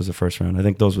Mighty Ducks was the first round. I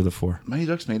think those were the 4. Mighty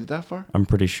Ducks made it that far? I'm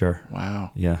pretty sure. Wow.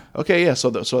 Yeah. Okay, yeah.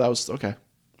 So that was okay.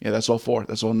 Yeah, that's all 4.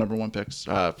 That's all number 1 picks,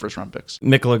 first round picks.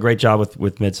 Mikula, great job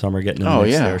with Midsummer getting in the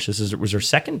mix yeah. there. Was her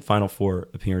second Final Four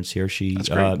appearance here. She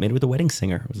made it with The Wedding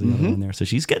Singer was the other one there. So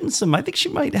she's getting some. I think she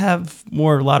might have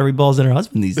more lottery balls than her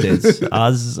husband these days.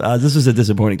 Oz, this was a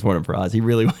disappointing tournament for Oz. He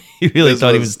really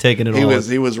thought he was taking it all.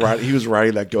 He was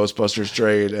riding that Ghostbusters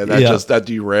train, and that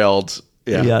derailed.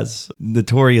 Yeah. Yes,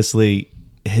 notoriously,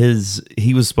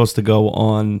 he was supposed to go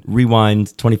on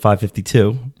Rewind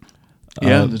 2552.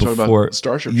 Yeah, talking about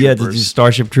Starship Troopers. Yeah, the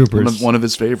Starship Troopers. One of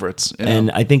his favorites. Yeah.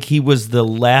 And I think he was the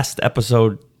last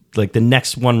episode, like the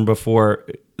next one before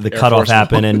the Air cutoff Force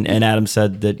happened, and Adam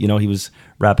said that, he was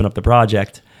wrapping up the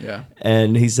project. Yeah.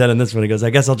 And he said in this one, he goes,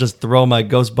 I guess I'll just throw my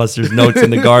Ghostbusters notes in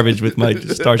the garbage with my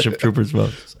Starship Troopers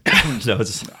votes. So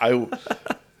it's...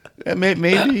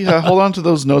 Maybe hold on to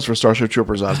those notes for Starship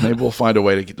Troopers, Oz. Maybe we'll find a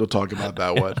way to talk about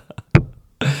that one.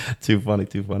 Too funny.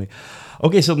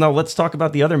 Okay, so now let's talk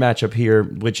about the other matchup here,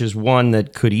 which is one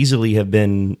that could easily have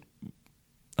been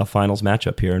a finals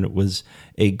matchup here, and it was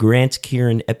a Grant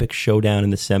Kieran epic showdown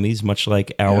in the semis, much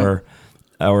like our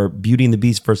Beauty and the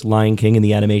Beast versus Lion King in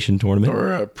the animation tournament,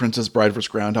 or Princess Bride versus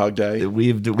Groundhog Day.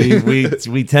 We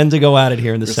tend to go at it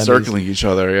here in the semis, circling each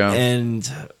other. Yeah,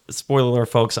 and spoiler alert,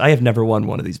 folks, I have never won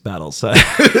one of these battles. I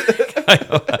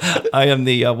am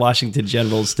the Washington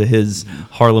Generals to his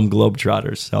Harlem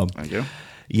Globetrotters. So thank you.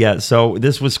 Yeah, so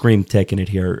this was Scream taking it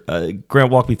here.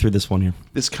 Grant, walk me through this one here.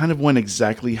 This kind of went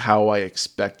exactly how I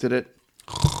expected it.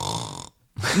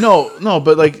 No,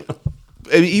 but like,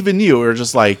 even you were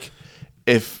just like,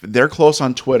 if they're close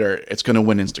on Twitter, it's going to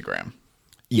win Instagram.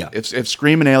 Yeah. If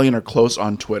Scream and Alien are close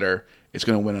on Twitter, it's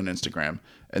going to win on Instagram.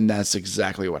 And that's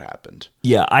exactly what happened.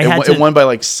 Yeah, it won by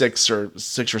like 6 or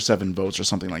 7 votes or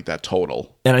something like that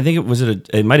total. And I think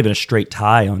it might have been a straight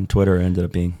tie on Twitter. It ended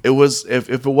up being. It was if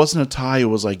it wasn't a tie, it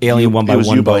was like Alien won by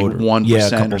 1 vote, like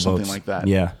 1% or something like that.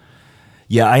 Yeah,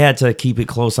 I had to keep it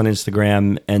close on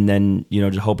Instagram, and then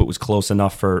just hope it was close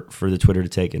enough for the Twitter to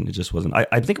take it. And it just wasn't.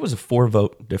 I think it was a 4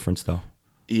 vote difference though.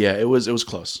 Yeah, it was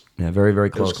close. Yeah, very, very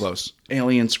close. It was close.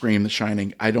 Alien, Scream, The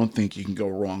Shining. I don't think you can go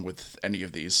wrong with any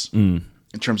of these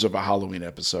in terms of a Halloween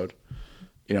episode.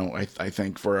 I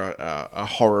think for a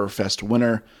horror fest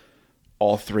winner,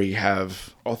 all three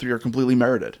are completely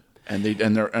merited,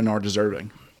 and are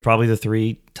deserving. Probably the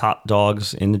 3 top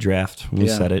dogs in the draft. We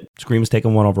said it. Scream was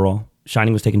taking 1 overall.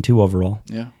 Shining was taking 2 overall.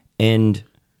 Yeah, and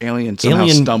Alien somehow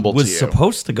stumbled was to you.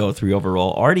 Supposed to go 3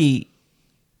 overall. Artie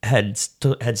had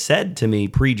said to me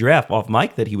pre-draft off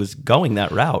mic that he was going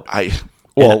that route.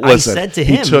 Listen,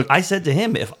 I said to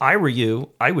him, if I were you,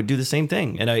 I would do the same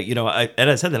thing. And I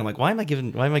said that, I'm like, why am I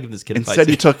giving this kid advice? Instead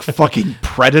he took fucking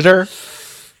Predator.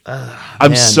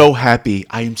 I'm so happy.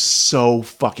 I am so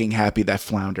fucking happy that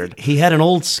floundered. He had an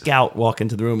old scout walk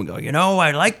into the room and go,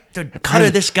 I like the cut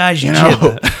of this guy's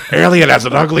jib. Alien has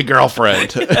an ugly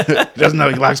girlfriend. He doesn't know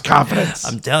he lacks confidence.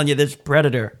 I'm telling you, this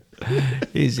Predator.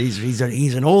 He's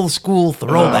an old school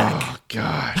throwback. Oh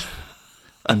God,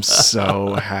 I'm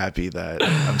so happy that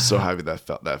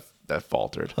that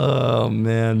faltered. Oh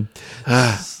man,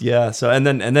 yeah. So and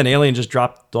then Alien just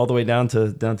dropped all the way down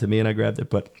to me, and I grabbed it.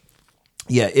 But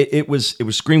yeah, it was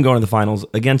Scream going to the finals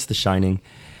against The Shining,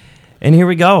 and here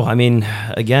we go. I mean,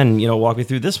 again, walk me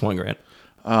through this one, Grant.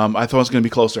 I thought it was going to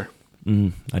be closer.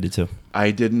 I did too.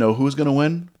 I didn't know who was going to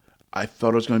win. I thought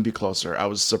it was going to be closer. I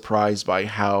was surprised by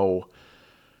how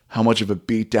much of a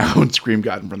beatdown Scream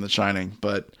gotten from The Shining.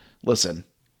 But listen,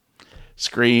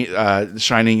 The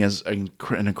Shining is an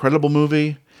incredible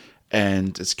movie,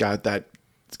 and it's got that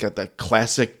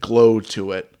classic glow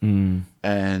to it.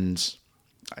 And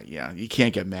yeah, you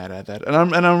can't get mad at that.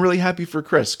 And I'm really happy for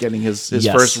Chris getting his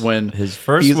first win. His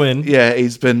first win. Yeah,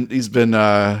 he's been. He's going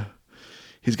to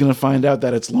find out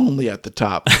that it's lonely at the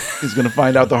top. He's going to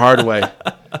find out the hard way.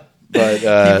 But he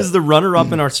was the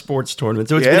runner-up in our sports tournament,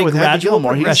 so it's been a gradual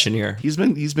progression here. He's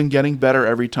been getting better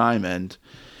every time, and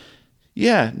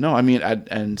I mean,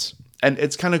 and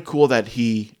it's kind of cool that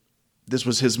this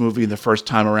was his movie the first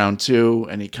time around too,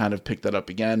 and he kind of picked that up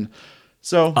again.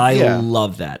 So I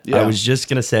love that. Yeah. I was just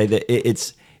gonna say that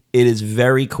it is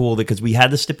very cool because we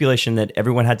had the stipulation that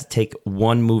everyone had to take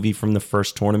one movie from the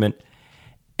first tournament,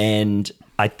 and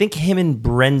I think him and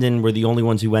Brendan were the only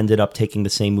ones who ended up taking the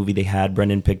same movie they had.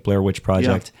 Brendan picked Blair Witch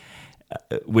Project,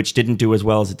 which didn't do as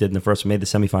well as it did in the first one. Made the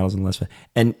semifinals in the last one.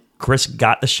 And Chris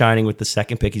got The Shining with the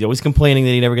second pick. He's always complaining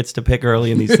that he never gets to pick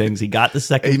early in these things. He got the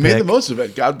second pick. He made the most of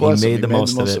it. God bless him. He made the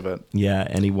most of it. Yeah,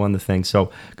 and he won the thing.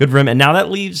 So good for him. And now that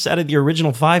leaves, out of the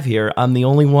original 5 here, I'm the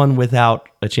only one without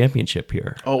a championship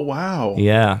here. Oh, wow.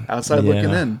 Yeah. Outside looking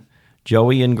in.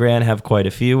 Joey and Grant have quite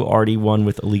a few. Artie won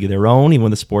with A League of Their Own. He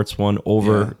won the sports one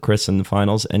over Chris in the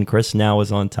finals, and Chris now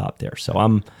is on top there. So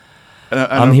I'm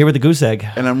here with the goose egg.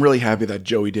 And I'm really happy that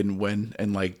Joey didn't win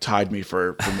and like tied me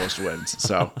for most wins.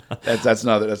 So that's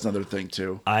another thing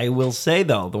too. I will say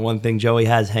though, the one thing Joey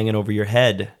has hanging over your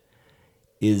head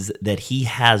is that he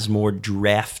has more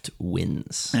draft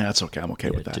wins. Yeah, that's okay. I'm okay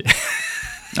with that.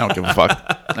 I don't give a fuck.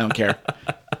 I don't care.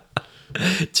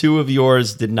 2 of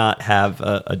yours did not have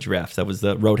a draft. That was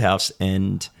the Roadhouse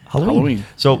and Halloween.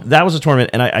 So that was a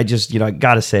tournament, and I just, I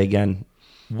got to say again,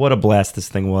 what a blast this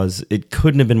thing was. It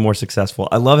couldn't have been more successful.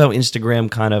 I love how Instagram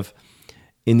kind of,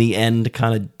 in the end,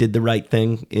 kind of did the right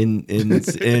thing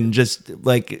in just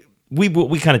like, we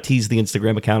kind of teased the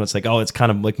Instagram account. It's like, oh, it's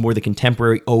kind of like more the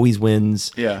contemporary always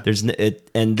wins. Yeah.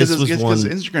 And this was one. Because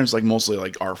Instagram's like mostly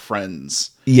like our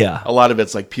friends. Yeah. A lot of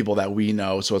it's like people that we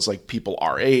know. So it's like people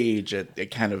our age.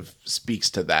 It kind of speaks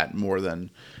to that more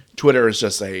than Twitter is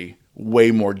just a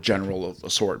way more general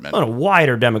assortment. A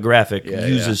wider demographic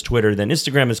uses Twitter than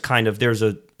Instagram is kind of, there's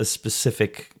a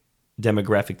specific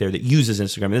demographic there that uses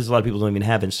Instagram. There's a lot of people who don't even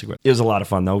have Instagram. It was a lot of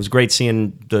fun though. It was great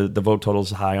seeing the vote totals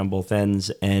high on both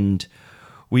ends, and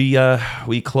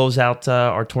we close out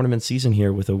our tournament season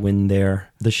here with a win there.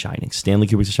 The Shining, Stanley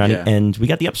Kubrick's The Shining, and we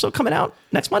got the episode coming out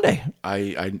next Monday.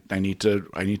 I need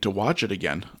to watch it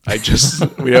again. I just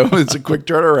it's a quick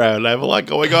turnaround. I have a lot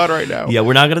going on right now. Yeah,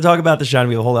 we're not going to talk about The Shining.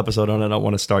 We have a whole episode on it. I don't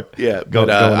want to start. Yeah,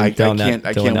 but I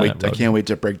can't wait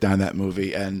to break down that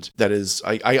movie. And that is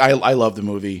I love the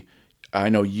movie. I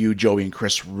know you, Joey, and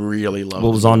Chris really love it.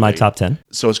 Well, it was on my top 10.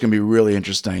 So it's going to be really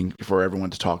interesting for everyone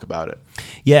to talk about it.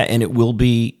 Yeah, and it will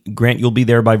be, Grant, you'll be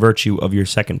there by virtue of your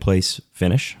second place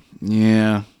finish.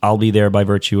 Yeah. I'll be there by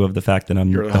virtue of the fact that I'm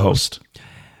You're the host.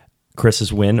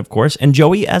 Chris's win, of course. And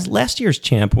Joey as last year's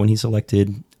champ when he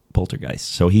selected Poltergeist.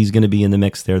 So he's going to be in the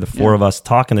mix there. The 4 of us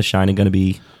talking The Shining going to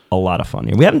be a lot of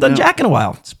fun. We haven't done Jack in a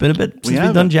while. It's been a bit since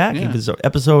we've done Jack. It was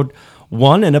episode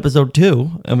 1 and episode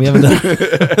 2, and we haven't done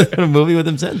a movie with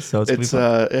him since. So it's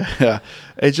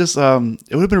just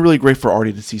it would have been really great for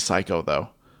Artie to see Psycho though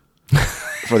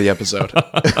for the episode.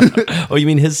 Oh, you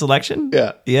mean his selection?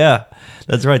 Yeah,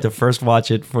 that's right. To first watch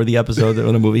it for the episode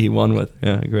on a movie he won with.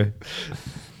 Yeah, great.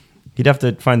 He'd have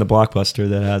to find the Blockbuster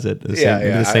that has it. The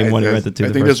same one he rented to.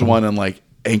 I think there's one in like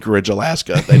Anchorage,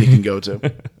 Alaska that he can go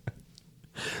to.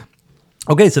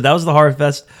 Okay, so that was the Horror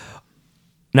Fest.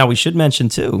 Now we should mention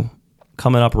too,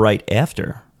 coming up right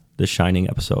after the Shining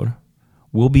episode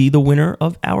will be the winner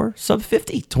of our Sub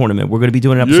 50 tournament. We're going to be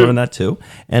doing an episode on that too.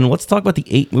 And let's talk about the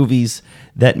 8 movies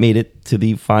that made it to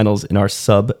the finals in our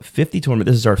Sub 50 tournament.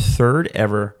 This is our 3rd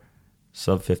ever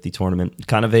Sub 50 tournament.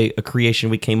 Kind of a creation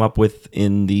we came up with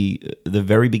in the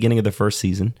very beginning of the first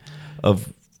season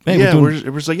of... Hey,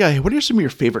 it was like, what are some of your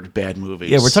favorite bad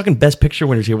movies? Yeah, we're talking Best Picture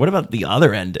winners here. What about the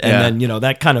other end? And then,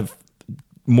 that kind of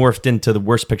morphed into the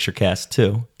Worst Picture cast,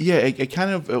 too. Yeah, it kind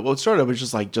of, it started with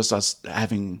just us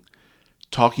having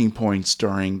talking points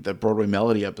during the Broadway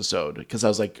Melody episode, because I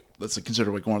was like, that's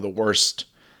considered like one of the worst,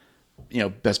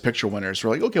 Best Picture winners. We're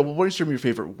like, okay, well, what are some of your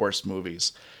favorite worst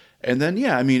movies? And then,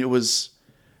 it was,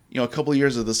 a couple of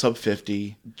years of the Sub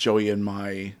 50, Joey and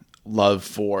my love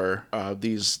for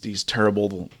these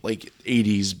terrible like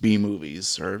 80s B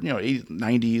movies or 80s,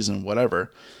 90s and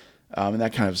whatever, and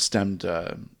that kind of stemmed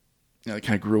it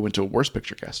kind of grew into a Worst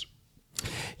Picture cast.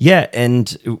 Yeah,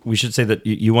 and we should say that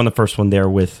you won the first one there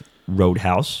with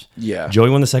Roadhouse. Yeah, Joey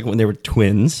won the second one. They were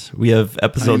twins. We have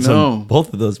episodes on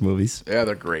both of those movies. Yeah,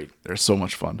 they're great. They're so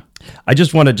much fun. I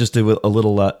just want to do a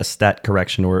little a stat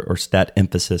correction or stat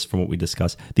emphasis from what we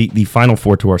discussed. The final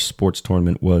 4 to our sports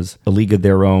tournament was A League of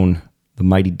Their Own, The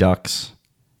Mighty Ducks,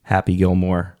 Happy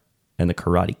Gilmore, and The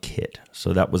Karate Kid.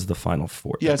 So that was the final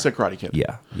 4. Yeah, it's a Karate Kid.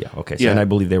 Yeah. Okay. So, and I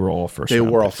believe they were all first. They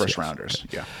round were all picks, first rounders.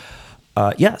 Okay.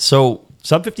 Yeah. So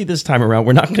Sub 50 this time around.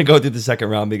 We're not going to go through the second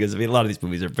round because a lot of these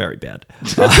movies are very bad.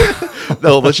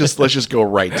 No, let's just go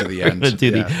right to the end. We're going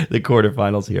to do the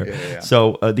quarterfinals here. Yeah.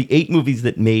 So the 8 movies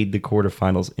that made the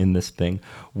quarterfinals in this thing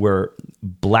were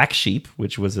Black Sheep,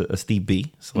 which was a Steve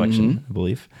B selection, I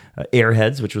believe.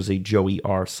 Airheads, which was a Joey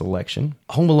R selection.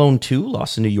 Home Alone 2,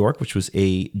 Lost in New York, which was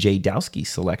a Jay Dowski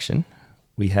selection.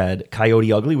 We had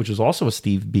Coyote Ugly, which was also a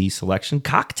Steve B selection.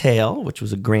 Cocktail, which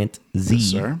was a Grant Z. Yes,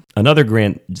 sir. Another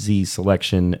Grant Z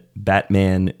selection.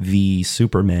 Batman v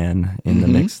Superman in the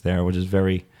mix there, which is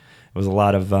it was a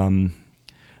lot of well,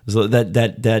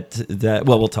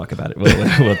 we'll talk about it.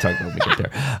 We'll talk about it when we get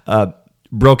there.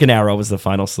 Broken Arrow was the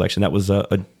final selection. That was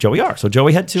a Joey R. So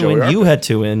Joey had 2 Joey in. R. You had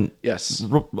 2 in. Yes.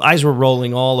 Eyes were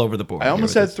rolling all over the board. I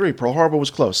almost had 3. Pearl Harbor was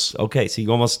close. Okay, so you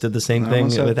almost did the same thing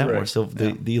almost had with that 3. one. So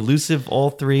the elusive all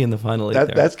 3 in the final 8 there.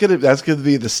 That's gonna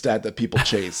be the stat that people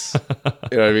chase.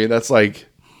 You know what I mean? That's like,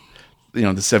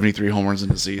 the 73 home runs in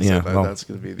the season. Yeah, That's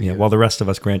gonna be the while the rest of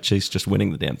us Grant Chase just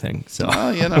winning the damn thing. So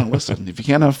listen, if you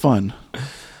can't have fun,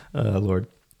 Lord.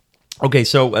 Okay,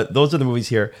 so those are the movies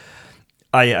here.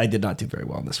 I did not do very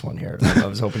well in this one here. I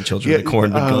was hoping Children of the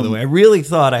Corn would go the way. I really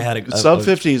thought I had a sub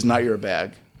 50 is not your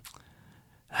bag.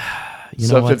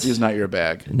 Sub 50 is not your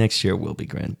bag. Next year will be,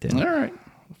 Grant. All right.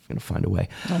 I'm going to find a way.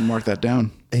 I'll mark that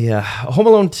down. Yeah. Home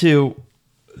Alone 2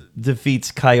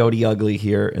 defeats Coyote Ugly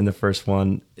here in the first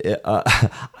one. I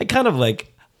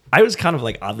was kind of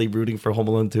like oddly rooting for Home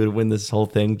Alone 2 to win this whole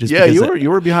thing. Just you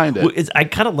were behind it. I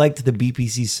kind of liked the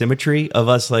BPC symmetry of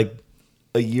us like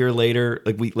a year later,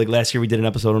 like last year we did an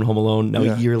episode on Home Alone. Now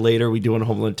a year later we do on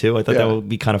Home Alone 2. I thought that would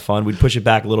be kind of fun. We'd push it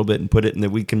back a little bit and put it in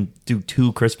that we can do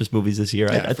 2 Christmas movies this year.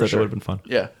 I thought that would have been fun.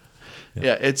 Yeah.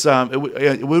 It's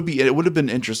it would have been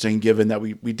interesting given that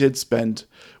we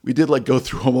did like go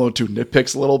through Home Alone 2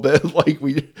 nitpicks a little bit. Like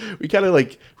we kind of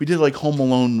like we did like Home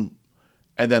Alone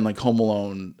and then like Home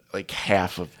Alone like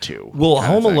half of 2. Well,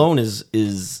 Home Alone is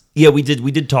we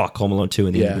did talk Home Alone 2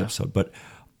 in the end of the episode, but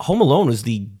Home Alone is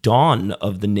the dawn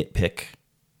of the nitpick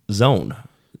zone.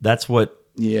 That's what.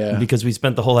 Yeah. Because we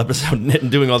spent the whole episode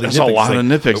doing all these. There's a lot of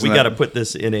nitpicks. We got to put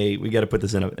this in a. Box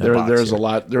there's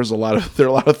here. there are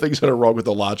a lot of things that are wrong with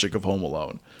the logic of Home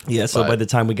Alone. Yeah. So by the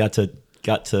time we got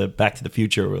to Back to the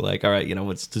Future, we're like, all right,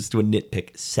 let's just do a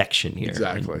nitpick section here.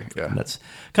 Exactly. And that's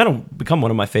kind of become one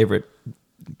of my favorite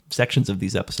sections of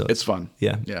these episodes. It's fun.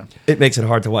 Yeah. It makes it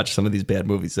hard to watch some of these bad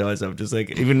movies. So I'm just like,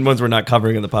 even ones we're not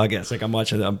covering in the podcast, like I'm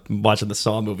watching the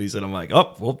Saw movies and I'm like,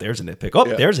 oh, well, there's a nitpick. Oh,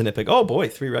 there's a nitpick. Oh boy,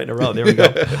 3 right in a row. There we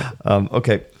go.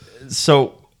 Okay.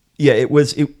 So it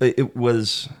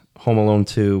was Home Alone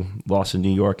 2, Lost in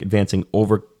New York, advancing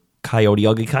over Coyote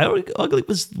Ugly. Coyote Ugly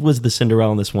was the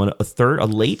Cinderella in this one. A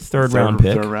late third round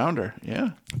pick. Third rounder.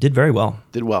 Yeah. Did very well.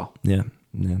 Did well. Yeah.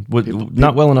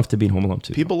 Not well enough to beat Home Alone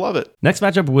 2. People love it. Next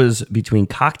matchup was between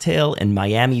Cocktail and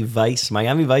Miami Vice.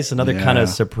 Miami Vice, another kind of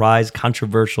surprise,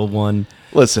 controversial one.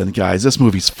 Listen, guys, this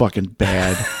movie's fucking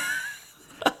bad.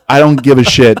 I don't give a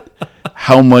shit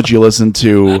how much you listen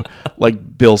to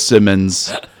like Bill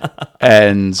Simmons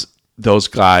and those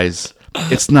guys.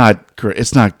 It's not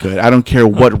good. I don't care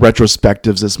what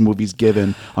retrospectives this movie's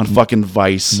given on fucking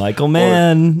Vice. Michael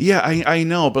Mann. I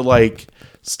know, but like,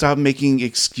 stop making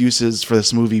excuses for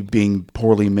this movie being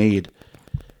poorly made.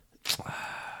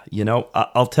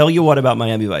 I'll tell you what about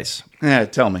Miami Vice. Yeah,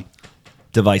 tell me.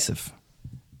 Divisive.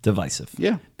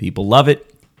 Yeah. People love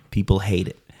it. People hate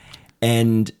it.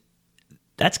 And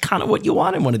that's kind of what you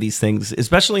want in one of these things,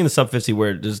 especially in the sub 50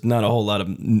 where there's not a whole lot of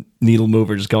needle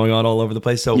movers going on all over the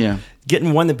place. So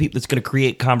getting one that's going to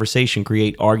create conversation,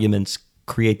 create arguments,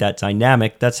 create that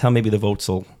dynamic, that's how maybe the votes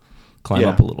will climb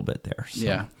up a little bit there.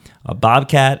 So,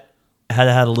 Bobcat had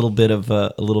a little bit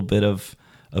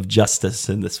of justice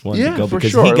in this one to go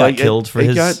because he got killed for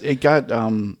his.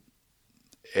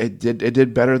 It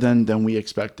did better than we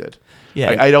expected.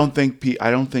 Yeah, I don't think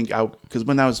because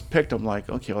when I was picked, I'm like,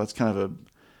 okay, well, that's kind of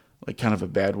a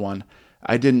bad one.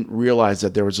 I didn't realize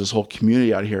that there was this whole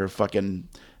community out here of fucking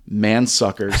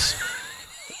man-suckers,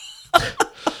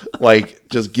 like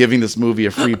just giving this movie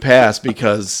a free pass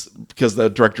because the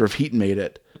director of Heat made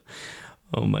it.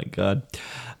 Oh my God.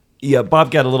 Yeah,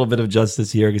 Bob got a little bit of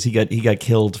justice here because he got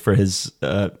killed for his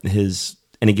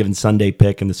Any Given Sunday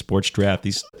pick in the sports draft.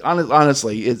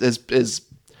 Honestly, it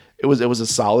was a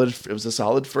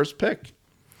solid first pick.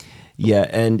 Yeah,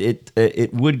 and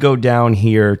it would go down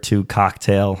here to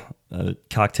Cocktail,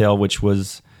 which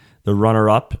was the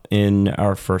runner-up in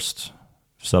our first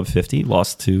sub 50,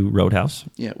 lost to Roadhouse.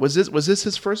 Yeah, was this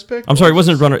his first pick? I'm sorry, it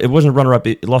wasn't runner-up.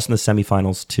 It lost in the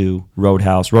semifinals to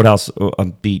Roadhouse. Roadhouse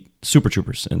beat Super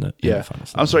Troopers in the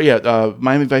finals. I'm sorry. Yeah,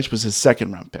 Miami Vice was his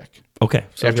second round pick. Okay,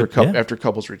 so after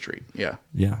Couples Retreat. Yeah,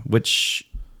 which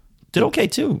did okay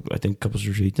too. I think Couples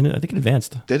Retreat didn't. I think it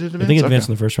advanced. Did it advance? I think it advanced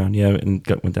in the first round. Yeah, and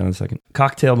went down in the second.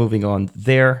 Cocktail moving on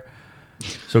there.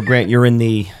 So Grant, you're in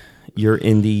the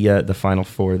final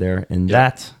 4 there, and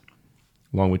that,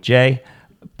 along with Jay.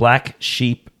 Black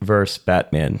Sheep versus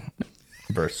Batman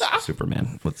versus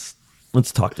Superman. Let's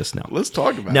talk this now. Let's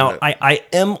talk about it. Now, I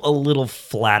am a little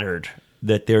flattered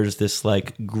that there's this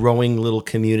like growing little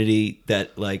community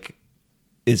that like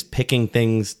is picking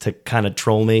things to kind of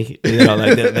troll me,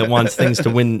 like that wants things to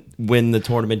win the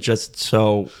tournament just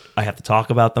so I have to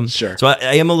talk about them. Sure. So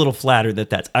I am a little flattered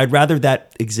I'd rather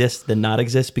that exist than not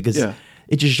exist because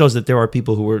it just shows that there are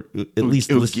people who are at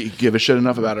least give a shit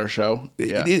enough about our show.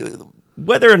 Yeah.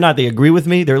 Whether or not they agree with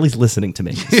me, they're at least listening to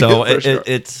me. So Sure.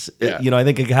 I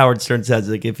think Howard Stern says,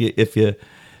 like, if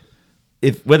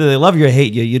whether they love you or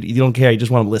hate you, you don't care. You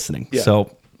just want them listening. Yeah.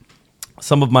 So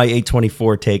some of my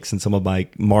A24 takes and some of my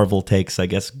Marvel takes, I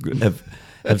guess,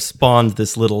 have spawned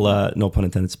this little no pun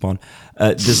intended spawn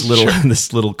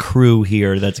this little crew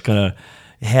here that's gonna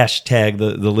hashtag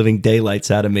the living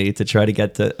daylights out of me to try to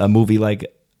get to a movie like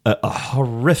a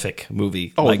horrific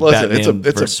movie. Oh, like listen, Batman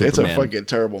it's versus a Superman. fucking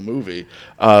terrible movie.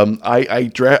 I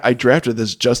drafted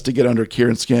this just to get under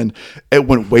Kieran's skin. It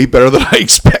went way better than I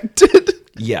expected.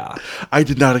 Yeah, I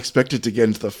did not expect it to get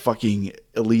into the fucking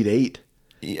Elite Eight.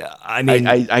 yeah. I mean,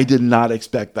 I did not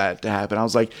expect that to happen. I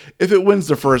was like, if it wins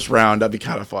the first round, that'd be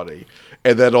kind of funny.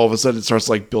 And then all of a sudden it starts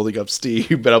like building up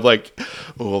steam. But I'm like,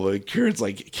 oh, Kieran's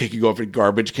like kicking over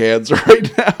garbage cans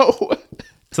right now.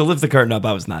 to lift the curtain up,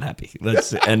 I was not happy.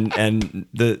 And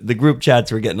the group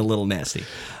chats were getting a little nasty,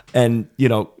 and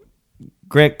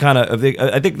Grant kind of.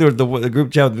 I think the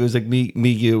group chat was like me,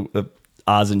 you,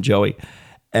 Oz, and Joey,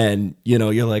 and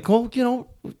you're like, well,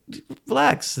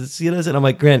 relax, and I'm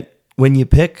like, Grant, when you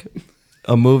pick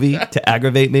a movie to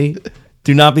aggravate me,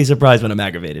 do not be surprised when I'm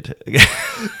aggravated.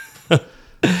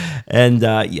 And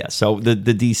so the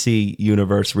DC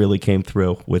universe really came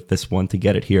through with this one to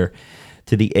get it here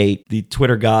to the 8. The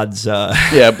Twitter gods,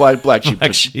 Black Sheep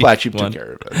one took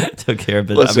care of it. took care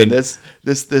of it. Listen,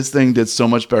 this thing did so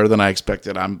much better than I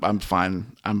expected. I'm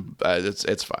fine.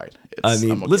 It's fine.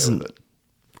 I'm okay listen, with it.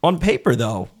 On paper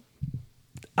though,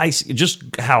 I see just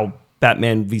how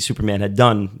Batman v Superman had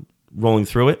done rolling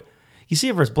through it. You see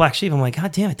it versus Black Sheep. I'm like,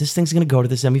 God damn it, this thing's going to go to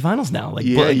the semifinals now. Like,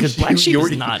 because Black Sheep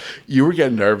is not. You were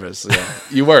getting nervous. Yeah.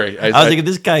 You were. I was thinking,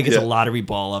 this guy gets a lottery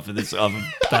ball off of this of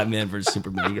Batman versus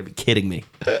Superman. You got to be kidding me.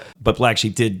 But Black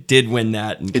Sheep did win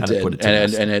that and kind of put it to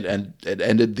rest. And it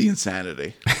ended the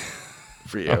insanity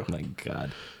for you. Oh my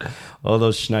God, all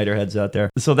those Schneider heads out there.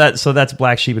 So that's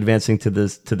Black Sheep advancing to the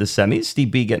semis.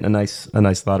 Steve B getting a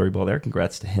nice lottery ball there.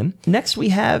 Congrats to him. Next we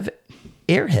have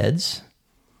Airheads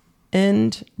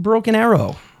and Broken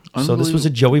Arrow. So this was a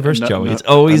Joey versus Joey. It's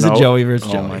always a Joey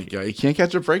versus Joey. Oh my God, you can't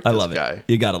catch a break. I love it.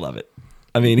 You gotta love it.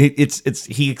 I mean,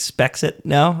 he expects it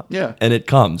now. Yeah, and it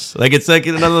comes. Like it's like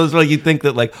another of those like you think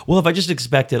that like, well, if I just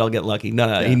expect it, I'll get lucky.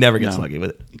 No, he never gets lucky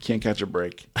with it. You can't catch a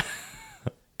break.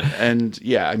 And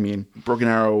yeah, I mean, Broken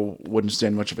Arrow wouldn't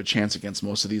stand much of a chance against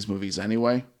most of these movies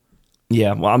anyway.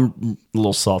 Yeah, well, I'm a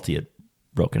little salty at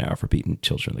Broken Arrow for beating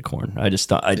Children of the Corn. I just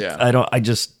thought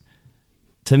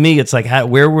to me, it's like,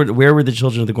 where were the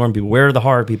Children of the Corn people? Where are the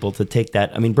horror people to take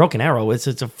that? I mean, Broken Arrow, it's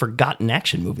a forgotten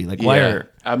action movie. Like,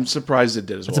 I'm surprised it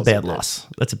did as well. That's a bad loss.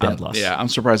 That's a bad loss. Yeah, I'm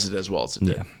surprised it did as well as it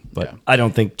did. Yeah, but I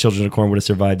don't think Children of the Corn would have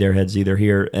survived Airheads either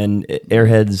here. And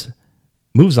Airheads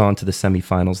moves on to the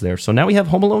semifinals there. So now we have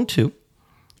Home Alone 2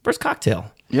 versus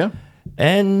Cocktail. Yeah.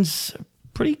 And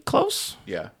pretty close.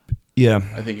 Yeah. Yeah.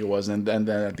 I think it was. And then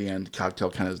at the end,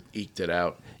 Cocktail kind of eked it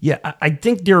out. Yeah, I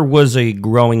think there was a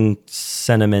growing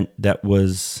sentiment that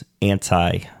was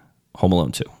anti Home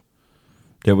Alone 2.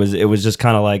 It was just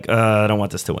kind of like, I don't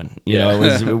want this to win. You know,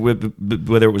 it was,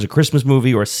 whether it was a Christmas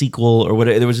movie or a sequel or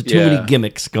whatever, there was too many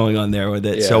gimmicks going on there with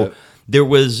it. Yeah. So there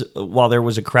was, while there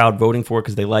was a crowd voting for it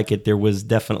because they like it, there was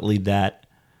definitely that,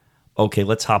 okay,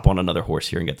 let's hop on another horse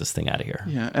here and get this thing out of here.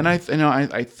 Yeah, and I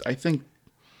think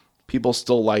people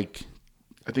still like,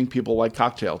 people like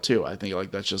Cocktail too. I think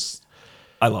like that's just.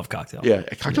 I love Cocktail. Yeah,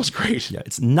 Cocktail's great. Yeah,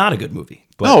 it's not a good movie.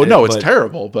 But, it's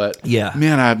terrible. But yeah,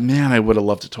 man, I would have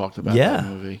loved to talk about that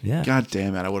movie. Yeah, God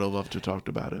damn it, I would have loved to talk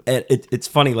about it. And it's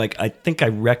funny. Like I think I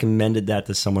recommended that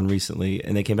to someone recently,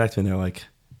 and they came back to me and they're like,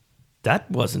 "That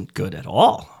wasn't good at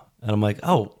all." And I'm like,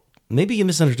 "Oh, maybe you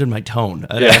misunderstood my tone.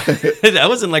 I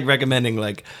wasn't like recommending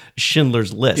like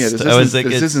Schindler's List. Yeah,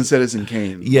 this isn't Citizen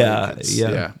Kane. Yeah,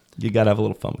 yeah. You got to have a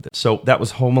little fun with it. So that was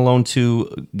Home Alone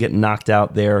 2 getting knocked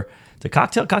out there. The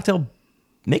Cocktail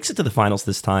makes it to the finals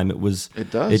this time.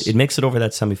 It does. It makes it over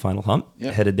that semifinal hump.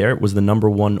 Yep. Headed there. It was the number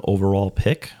 1 overall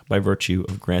pick by virtue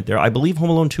of Grant there. I believe Home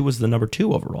Alone 2 was the number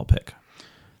 2 overall pick.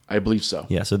 I believe so.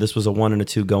 Yeah, so this was a 1 and a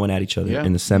 2 going at each other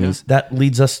in the semis. Yeah. That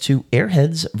leads us to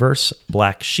Airheads versus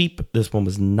Black Sheep. This one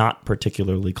was not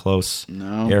particularly close.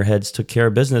 No. Airheads took care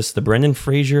of business. The Brendan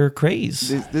Fraser craze.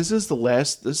 This is the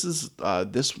last. This is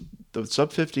the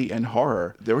sub 50 and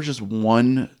horror. There was just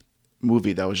one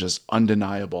movie that was just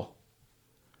undeniable.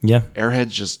 Yeah. Airheads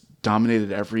just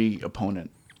dominated every opponent.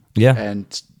 Yeah.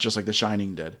 And just like The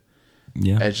Shining did.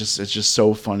 Yeah. It's just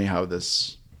so funny how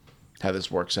this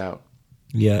works out.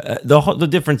 Yeah. The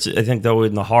difference, I think, though,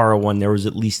 in the horror one, there was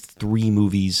at least 3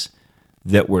 movies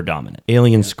that were dominant.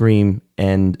 Alien, Scream,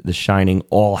 and The Shining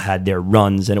all had their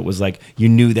runs, and it was like you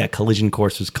knew that collision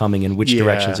course was coming and which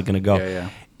directions it going to go. Yeah.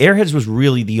 Airheads was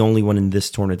really the only one in this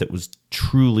tournament that was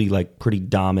truly like pretty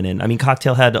dominant. I mean,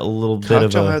 Cocktail had a little bit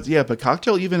of a... but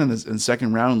Cocktail even in the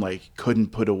second round like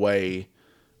couldn't put away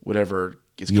whatever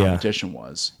his competition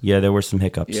was. Yeah, there were some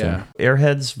hiccups. Yeah.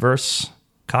 Airheads versus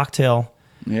Cocktail.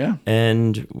 Yeah.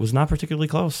 And was not particularly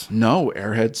close. No,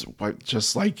 Airheads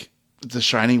just like The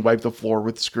Shining wiped the floor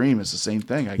with Scream. It's the same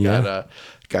thing. I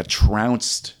got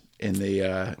trounced in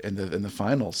the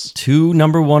finals. 2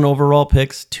 number 1 overall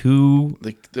picks, 2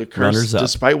 the curse, runners up.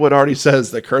 Despite what Artie says,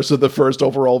 the curse of the first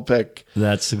overall pick.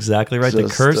 That's exactly right. The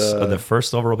curse of the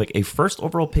first overall pick. A first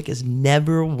overall pick has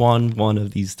never won one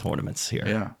of these tournaments here.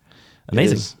 Yeah.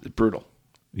 Amazing. It's brutal.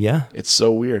 Yeah. It's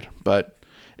so weird. But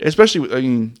especially, I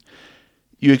mean,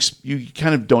 you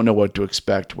kind of don't know what to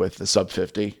expect with the sub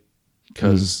 50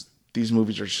 because these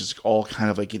movies are just all kind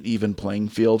of like an even playing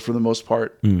field for the most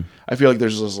part. I feel like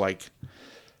there's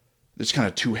kind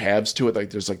of 2 halves to it. Like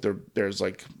there's like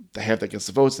the half that gets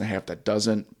the votes and the half that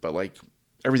doesn't. But like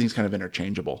everything's kind of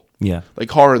interchangeable. Yeah.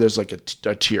 Like horror, there's like a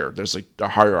tier. There's like a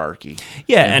hierarchy.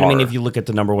 Yeah, and horror. I mean, if you look at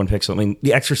the number 1 pick, so I mean,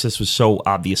 The Exorcist was so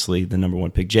obviously the number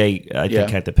 1 pick. Jay, I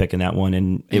think, had to pick in that one,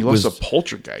 and it was a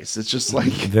Poltergeist. It's just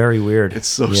like very weird. It's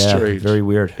so strange. Very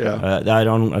weird. Yeah.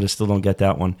 I just still don't get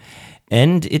that one.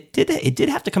 And it did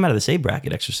have to come out of the same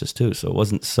bracket, Exorcist too, so it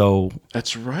wasn't so.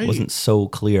 That's right. Wasn't so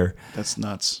clear. That's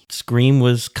nuts. Scream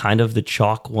was kind of the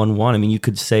chalk 1-1. I mean, you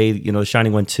could say The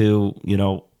Shining went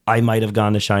 2. I might have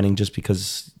gone to Shining just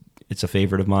because it's a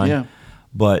favorite of mine. Yeah.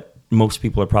 But most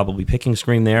people are probably picking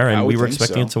Scream there, and we were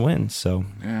expecting it to win. So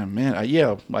yeah, man.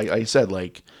 Like I said,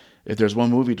 like if there's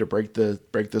one movie to break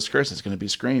this curse, it's going to be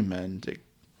Scream, and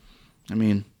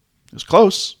it was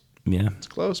close. Yeah, it's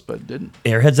close, but it didn't.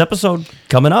 Airheads episode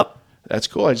coming up. That's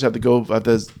cool. I just have to go. I have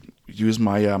to use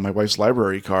my my wife's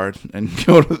library card and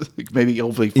go to maybe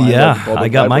hopefully find out. I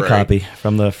got my copy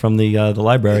from the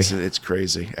library. It's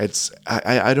crazy.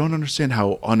 I don't understand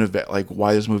how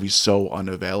why this movie's so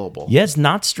unavailable. Yeah, it's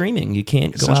not streaming. You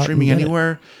can't. It's not streaming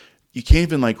anywhere. You can't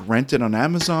even like rent it on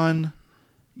Amazon.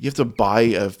 You have to buy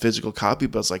a physical copy,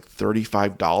 but it's like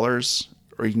 $35,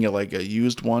 or you can get like a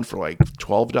used one for like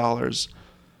 $12.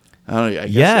 I don't know. I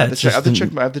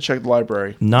have to check the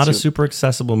library. Not a super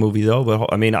accessible movie though,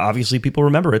 but I mean, obviously people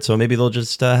remember it, so maybe they'll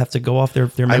just have to go off their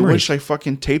memory. I wish I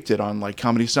fucking taped it on like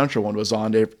Comedy Central when it was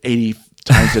on 80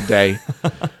 times a day.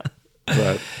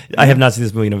 But I have not seen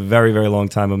this movie in a very, very long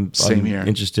time. I'm here.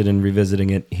 Interested in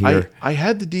revisiting it here. I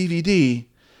had the DVD,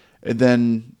 and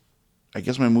then I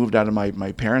guess when I moved out of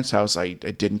my parents' house,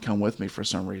 it didn't come with me for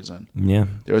some reason. Yeah,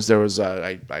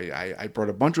 I brought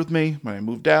a bunch with me when I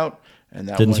moved out. And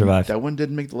that didn't survive. That one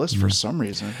didn't make the list for some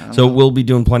reason. So we'll be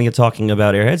doing plenty of talking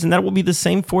about Airheads, and that will be the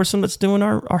same foursome that's doing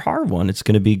our horror one. It's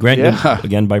going to be Grant,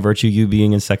 again, by virtue of you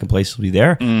being in second place, will be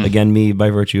there. Again, me, by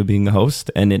virtue of being the host,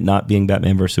 and it not being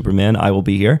Batman vs. Superman, I will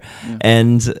be here. Yeah.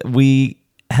 And we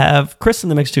have Chris in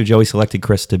the mix too. Joey selected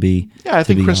Chris to be. Yeah, I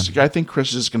think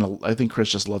Chris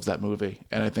just loves that movie,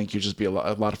 and I think you'd just be a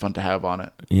lot of fun to have on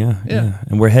it. Yeah.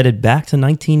 And we're headed back to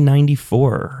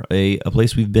 1994, a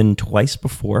place we've been twice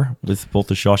before with both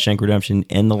The Shawshank Redemption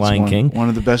and The Lion King. One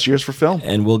of the best years for film.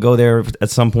 And we'll go there at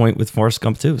some point with Forrest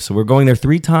Gump too. So we're going there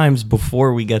 3 times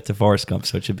before we get to Forrest Gump.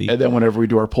 So it should be. And then whenever we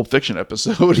do our Pulp Fiction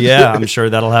episode, yeah, I'm sure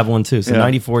that'll have one too. So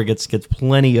 94 gets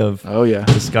plenty of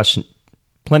discussion.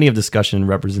 Plenty of discussion and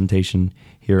representation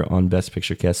here on Best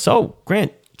Picture Cast. So,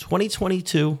 Grant,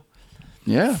 2022.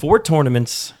 Yeah. 4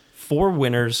 tournaments, 4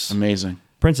 winners. Amazing.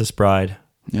 Princess Bride.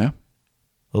 Yeah.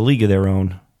 A League of Their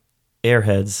Own.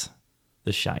 Airheads.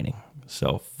 The Shining.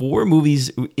 So, 4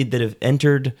 movies that have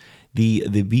entered the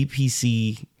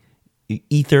BPC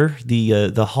ether,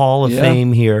 the Hall of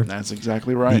Fame here. That's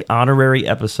exactly right. The honorary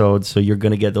episodes. So, you're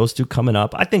going to get those 2 coming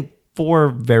up. I think 4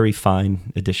 very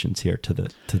fine additions here to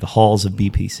the halls of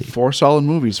BPC. 4 solid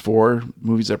movies, 4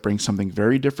 movies that bring something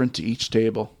very different to each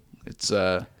table. It's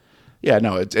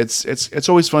it's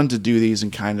always fun to do these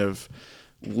and kind of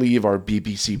leave our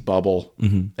BPC bubble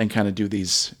and kind of do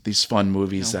these fun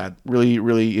movies that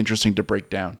really interesting to break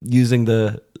down. Using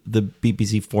the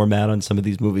BPC format on some of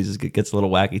these movies gets a little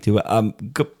wacky too.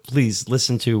 Please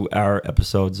listen to our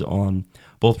episodes on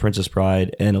both Princess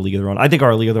Bride and A League of Their Own. I think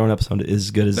our League of Their Own episode is as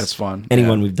good as that's fun.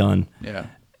 Anyone we've done. Yeah.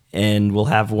 And we'll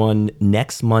have one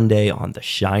next Monday on The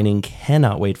Shining.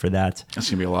 Cannot wait for that.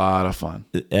 That's going to be a lot of fun.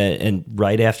 And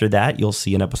right after that, you'll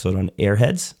see an episode on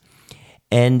Airheads.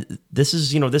 And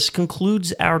this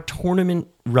concludes our tournament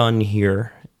run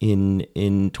here in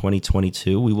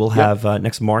 2022. We will have,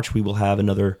 next March, we will have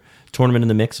another tournament in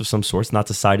the mix of some sorts. Not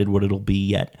decided what it'll be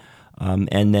yet.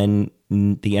 And then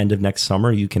the end of next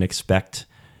summer, you can expect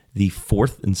the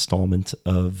 4th installment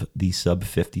of the Sub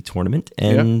 50 tournament.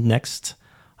 And next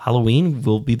Halloween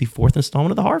will be the 4th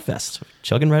installment of the Horror Fest.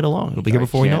 Chugging right along. It'll be here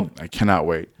before we know it. I cannot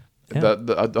wait. Yeah.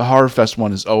 The Horror Fest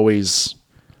one is always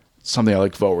something I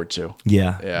look forward to.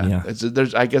 Yeah.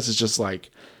 I guess it's just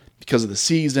like because of the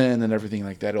season and everything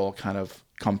like that, it all kind of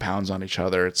compounds on each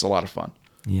other. It's a lot of fun.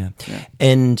 Yeah.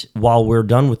 And while we're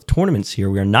done with tournaments here,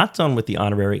 we are not done with the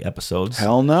honorary episodes.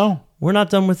 Hell no. We're not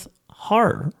done with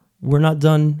horror. We're not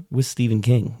done with Stephen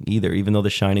King either, even though The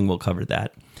Shining will cover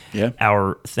that. Yeah.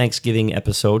 Our Thanksgiving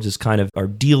episodes is kind of our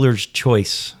dealer's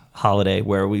choice holiday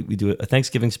where we do a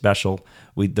Thanksgiving special.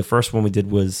 The first one we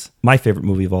did was my favorite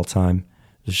movie of all time,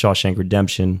 The Shawshank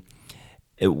Redemption.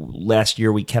 Last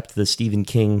year we kept the Stephen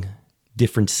King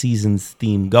different seasons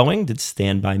theme going, did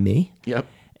Stand By Me. Yep.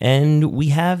 And we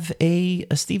have a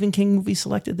Stephen King movie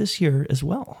selected this year as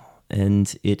well.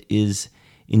 And it is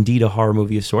indeed a horror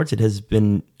movie of sorts. It has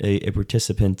been a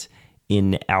participant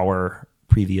in our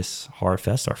previous Horror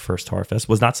Fest. Our first Horror Fest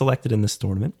was not selected in this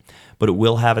tournament, but it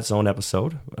will have its own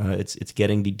episode. It's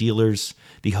getting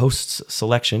the host's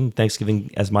selection. Thanksgiving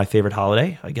as my favorite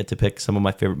holiday. I get to pick some of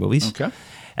my favorite movies. Okay.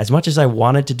 As much as I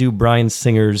wanted to do Bryan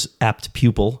Singer's Apt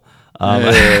Pupil, and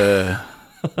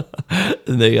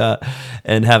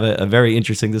have a very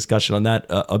interesting discussion on that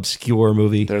obscure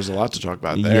movie. There's a lot to talk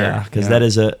about there. Yeah, because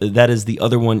that is the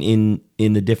other one in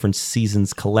the different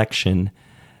seasons collection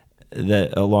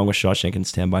that, along with Shawshank and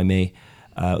Stand By Me.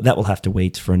 That will have to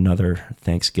wait for another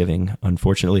Thanksgiving,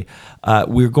 unfortunately.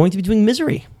 We're going to be doing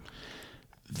Misery.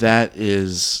 That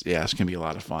is, it's going to be a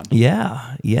lot of fun.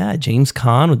 Yeah. James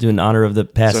Caan. We'll do in honor of the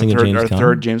passing of James Caan. Our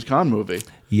third James Caan movie.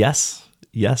 Yes.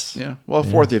 Yeah. Well,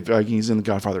 fourth, he's in The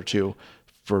Godfather 2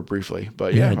 for briefly.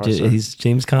 But he's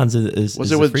James Caan's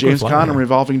Was it with James Caan and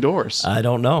Revolving Doors? I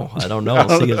don't know. Are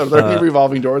there any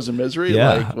Revolving Doors in Misery?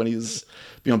 Yeah. Like when he's,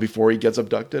 before he gets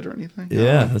abducted or anything?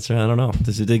 Yeah, that's right. I don't know.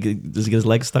 Does he get his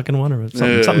leg stuck in one or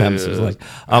something happens to his leg?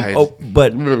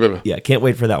 Can't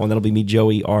wait for that one. That'll be me,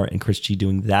 Joey R, and Chris G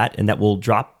doing that, and that will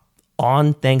drop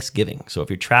on Thanksgiving. So if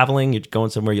you're traveling, you're going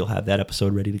somewhere, you'll have that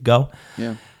episode ready to go.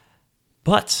 Yeah.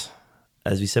 But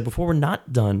as we said before, we're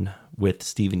not done with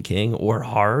Stephen King or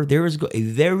horror. There is a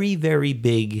very, very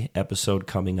big episode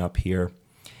coming up here.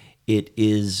 It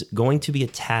is going to be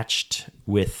attached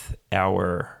with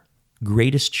our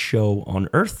Greatest Show on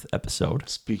Earth episode.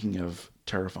 Speaking of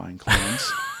terrifying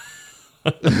clowns.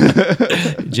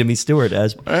 Jimmy Stewart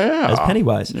as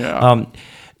Pennywise. Yeah.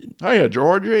 Hiya,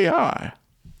 Georgie. Hi.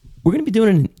 We're going to be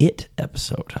doing an It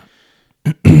episode.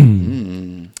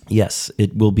 Yes,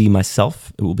 it will be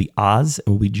myself, it will be Oz, and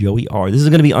it will be Joey R. This is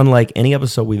going to be unlike any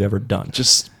episode we've ever done.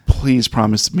 Just please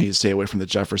promise me to stay away from the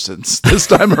Jeffersons this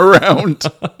time around.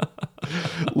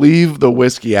 Leave the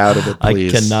whiskey out of it,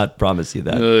 please. I cannot promise you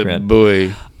that. Good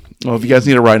boy. Well, if you guys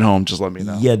need a ride home, just let me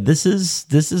know. Yeah, this is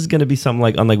going to be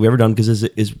something unlike we've ever done because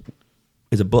is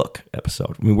a book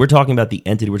episode. I mean, we're talking about the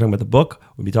entity. We're talking about the book.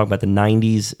 We're going to be talking about the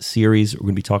 90s series. We're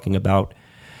going to be talking about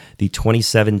the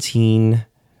 2017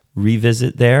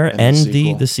 revisit there and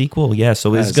the sequel. Yeah,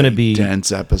 so it's going to be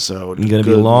dense episode. It's going to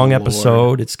be a long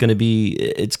episode. It's going to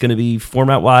be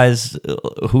format wise.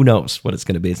 Who knows what it's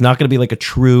going to be? It's not going to be like a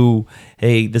true,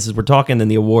 hey, we're talking then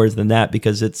the awards than that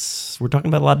because we're talking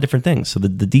about a lot of different things. So the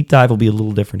deep dive will be a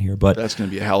little different here, but that's going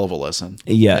to be a hell of a listen.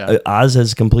 Yeah. Oz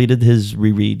has completed his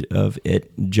reread of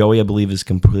it. Joey, I believe, is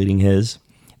completing his.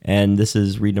 And this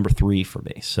is read number 3 for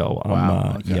me. So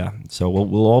So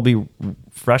we'll all be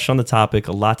fresh on the topic.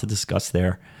 A lot to discuss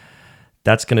there.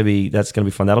 That's gonna be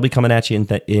fun. That'll be coming at you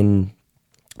in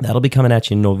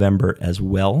November as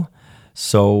well.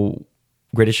 So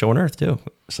Greatest Show on Earth too.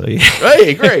 So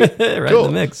hey, great, right cool.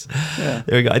 in the mix. Yeah.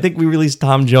 There we go. I think we released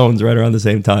Tom Jones right around the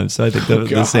same time. So I think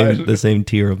the same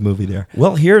tier of movie there.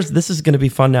 Well, this is going to be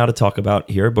fun now to talk about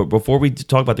here. But before we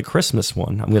talk about the Christmas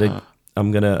one,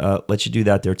 I'm gonna let you do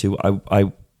that there too.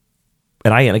 I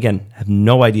again have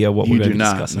no idea what we're going to be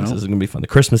discussing. No. So this is going to be fun. The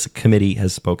Christmas committee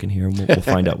has spoken here, and we'll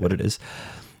find out what it is.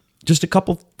 Just a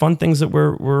couple fun things that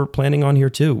we're planning on here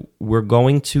too. We're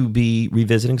going to be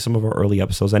revisiting some of our early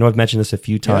episodes. I know I've mentioned this a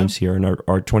few times here in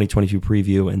our 2022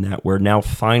 preview, and that we're now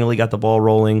finally got the ball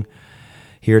rolling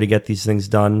here to get these things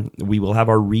done. We will have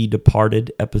our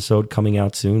Departed episode coming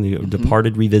out soon, the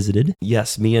Departed Revisited.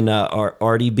 Yes, me and our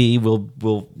RDB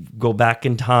will go back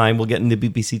in time. We'll get in the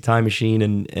BBC time machine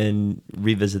and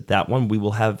revisit that one. We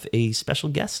will have a special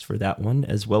guest for that one,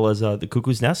 as well as the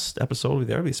Cuckoo's Nest episode.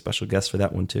 There will be a special guest for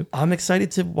that one too. I'm excited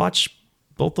to watch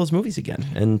both those movies again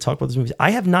and talk about those movies.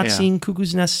 I have not seen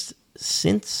Cuckoo's Nest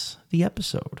since the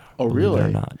episode. Oh, believe it really? or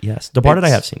not? Yes, Departed I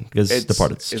It's- have seen because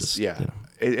Departed's it's just yeah. you know.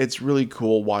 It's really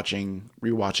cool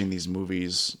rewatching these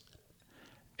movies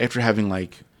after having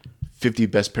like 50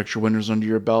 Best Picture winners under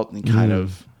your belt, and you kind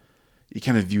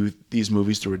of view these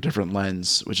movies through a different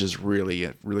lens, which is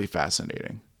really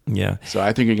fascinating. Yeah. So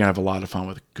I think you're gonna have a lot of fun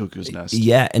with Cuckoo's Nest.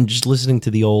 Yeah, and just listening to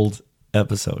the old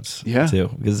episodes Yeah. too.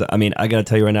 Because I mean, I gotta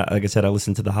tell you right now, like I said, I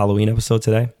listened to the Halloween episode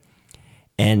today,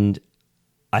 and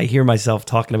I hear myself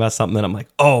talking about something and I'm like,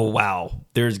 oh wow,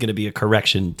 there's gonna be a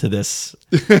correction to this.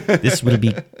 This will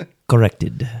be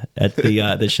corrected at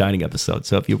the Shining episode.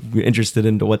 So if you're interested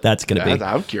into what that's gonna be,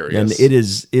 I'm curious. and it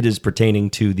is pertaining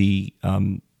to the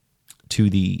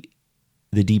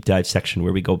deep dive section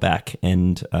where we go back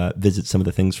and visit some of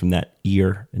the things from that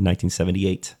year in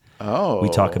 1978. Oh. We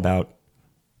talk about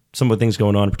some of the things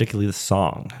going on, particularly the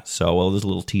song. So, well, there's a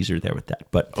little teaser there with that.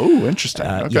 But Oh, interesting.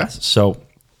 Okay. yes. So,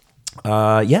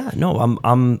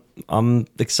 I'm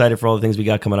excited for all the things we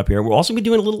got coming up here. We're also gonna be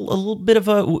doing a little bit of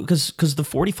because the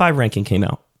 45 ranking came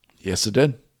out, Yes, it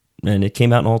did. and it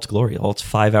came out in all its glory, all its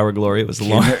 5-hour glory. It was the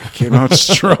long. Came out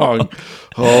strong.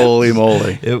 Holy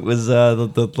moly. It was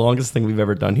the longest thing we've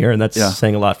ever done here, and that's Yeah.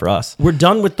 saying a lot for us. We're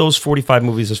done with those 45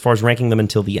 movies as far as ranking them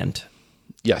until the end.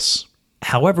 Yes.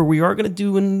 However, we are going to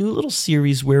do a new little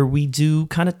series where we do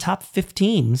kind of top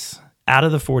 15s out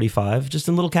of the 45, just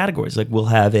in little categories. Like we'll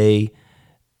have a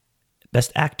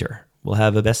best actor, we'll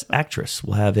have a best actress,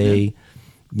 we'll have a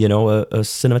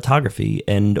cinematography,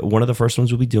 and one of the first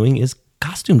ones we'll be doing is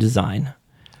costume design.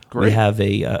 Great. We have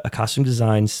a costume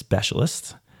design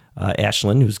specialist,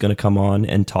 Ashlyn, who's going to come on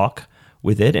and talk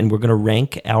with it, and we're going to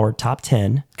rank our top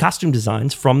 10 costume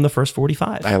designs from the first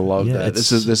 45. I love Yeah, that.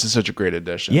 This is such a great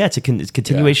addition. yeah, it's a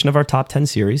continuation of our top 10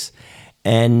 series.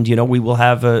 And, we will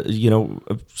have an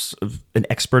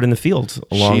expert in the field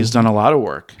along. She's done a lot of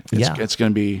work. Yeah. It's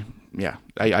going to be,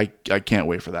 I can't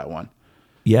wait for that one.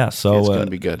 Yeah, so It's going to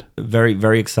be good. very,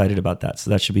 very excited about that. So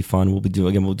that should be fun. We'll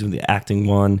do the acting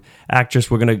one.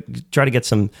 Actress, we're going to try to get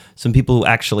some people who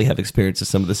actually have experience with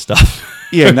some of this stuff.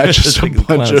 Yeah, not just a Like bunch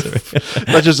clowns.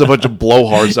 of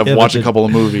blowhards that Yeah, watch a bunch couple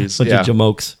of movies. bunch Yeah. of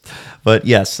jamokes. But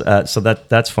yes, so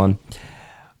that's fun.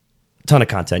 Ton of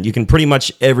content. You can pretty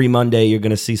much every Monday you're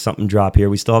going to see something drop here.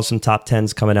 We still have some top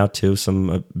 10s coming out too.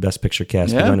 Some Best Picture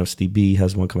cast. Yeah. I know Steve B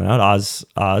has one coming out. Oz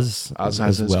has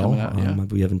as his well. coming out, yeah.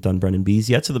 We haven't done Brendan B's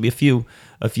yet, so there'll be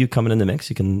a few coming in the mix.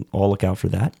 You can all look out for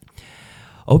that.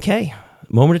 Okay,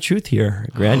 moment of truth here,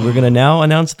 Grant. We're going to now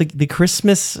announce the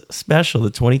Christmas special,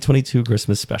 the 2022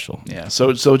 Christmas special. Yeah.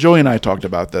 So Joey and I talked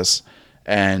about this,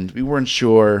 and we weren't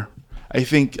sure. I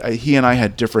think he and I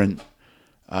had different.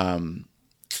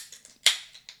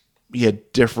 We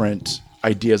had different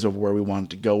ideas of where we wanted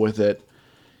to go with it.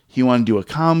 He wanted to do a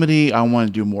comedy. I wanted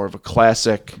to do more of a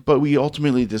classic. But we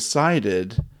ultimately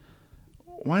decided,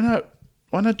 why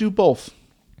not do both?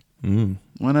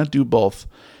 Why not do both?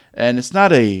 And it's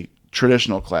not a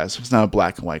traditional classic. It's not a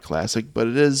black and white classic, but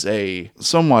it is a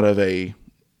somewhat of a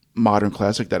modern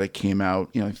classic that it came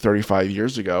out, 35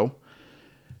 years ago.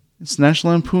 It's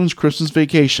National Lampoon's Christmas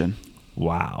Vacation.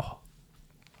 Wow,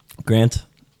 Grant,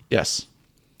 Yes.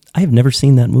 I have never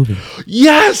seen that movie.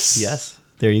 Yes. Yes,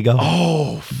 there you go.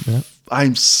 Oh,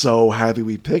 I'm so happy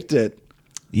we picked it.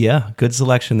 Yeah, good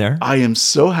selection there. I am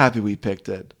so happy we picked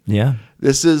it. Yeah.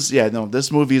 This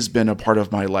movie has been a part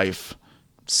of my life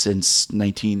since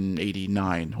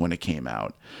 1989 when it came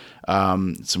out.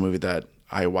 It's a movie that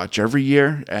I watch every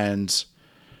year, and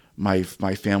my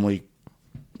family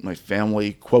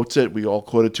quotes it. We all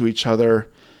quote it to each other.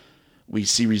 We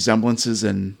see resemblances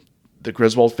in the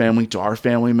Griswold family to our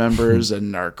family members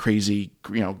and our crazy,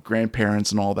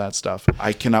 grandparents and all that stuff.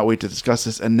 I cannot wait to discuss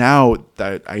this. And now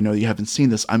that I know you haven't seen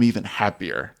this, I'm even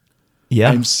happier.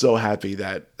 Yeah. I'm so happy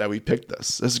that we picked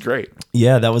this. This is great.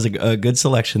 Yeah, that was a good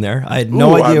selection there. I had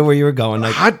no idea where you were going.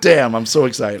 Hot damn, I'm so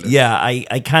excited. Yeah,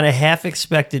 I kind of half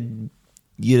expected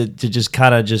you to just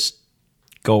kind of just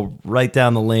go right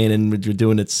down the lane and you're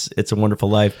doing It's a Wonderful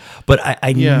Life. But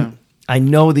I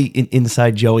know the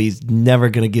inside Joey's never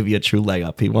going to give you a true leg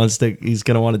up. He's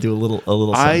going to want to do a little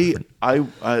something different.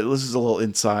 This is a little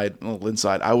inside.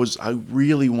 I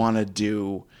really want to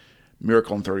do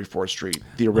Miracle on 34th Street,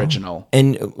 the original.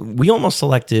 And we almost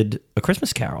selected A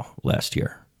Christmas Carol last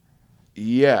year.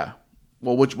 Yeah.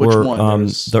 Well, which Or, one?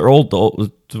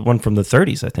 the one from the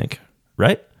 30s, I think.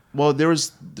 Right? Well,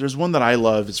 there's one that I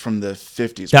love. It's from the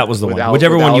 50s. That was the one.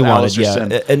 Whichever one you wanted,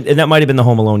 yeah. And that might have been the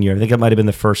Home Alone year. I think it might have been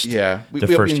the first. Yeah,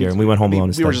 first year, and we went Home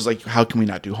Alone. We were just like, how can we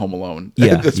not do Home Alone?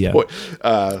 Yeah, at this point?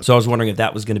 So I was wondering if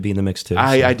that was going to be in the mix too.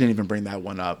 I didn't even bring that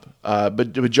one up.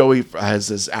 But Joey has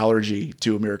this allergy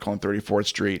to A Miracle on 34th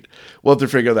Street. We'll have to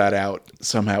figure that out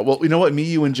somehow. Well, you know what? Me,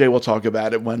 you, and Jay will talk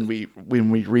about it when we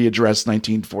readdress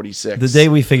 1946. The day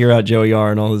we figure out Joey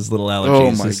R and all his little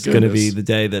allergies is going to be the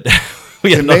day that.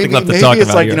 We have nothing left to talk about. Maybe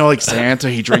it's like, here. Like Santa,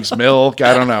 he drinks milk.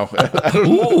 I don't know.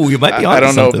 Ooh, you might be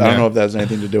on something there. I don't know if that has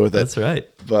anything to do with it. That's right.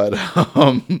 But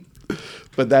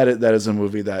that is a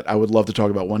movie that I would love to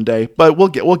talk about one day. But we'll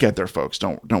get there, folks.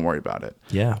 Don't worry about it.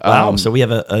 Yeah. Wow. So we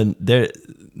have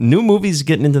new movies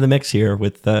getting into the mix here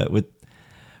with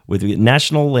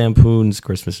National Lampoon's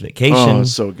Christmas Vacation. Oh,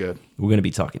 so good. We're going to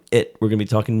be talking It. We're going to be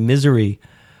talking Misery.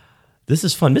 This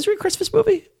is fun. Misery Christmas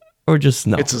movie? Or just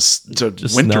snow? It's a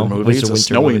winter movie. It's a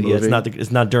snowy movie. Yeah,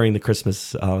 it's not during the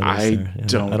Christmas holidays. I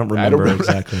don't remember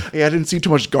exactly. Yeah, I didn't see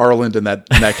too much garland in that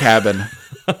cabin.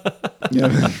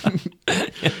 Yeah.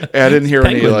 I didn't hear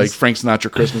any like Frank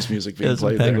Sinatra Christmas music being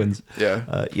played penguins.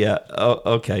 There. Yeah.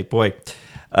 Oh, okay, boy.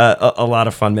 A lot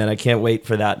of fun, man. I can't wait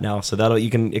for that now. So you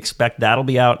can expect that'll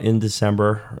be out in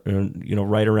December.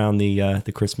 Right around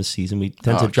the Christmas season. We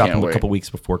tend to drop them a couple weeks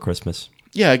before Christmas.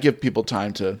 Yeah, give people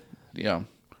time to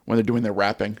when they're doing their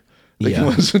wrapping, they can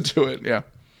listen to it. Yeah.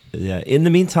 Yeah. In the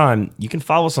meantime, you can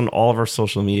follow us on all of our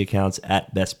social media accounts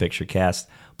at Best Picture Cast.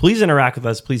 Please interact with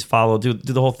us. Please follow. Do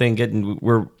the whole thing.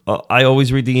 I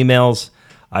always read the emails.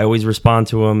 I always respond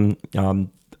to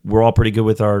them. We're all pretty good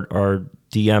with our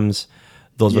DMs.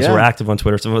 Those of us who are active on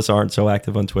Twitter. Some of us aren't so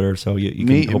active on Twitter. So you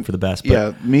can hope for the best.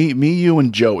 But, me, you,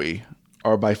 and Joey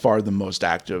are by far the most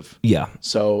active. Yeah.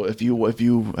 So if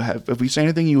we say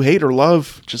anything you hate or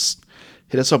love, just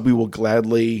hit us up. We will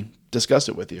gladly discuss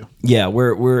it with you. Yeah,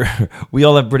 we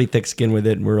all have pretty thick skin with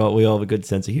it, and we all have a good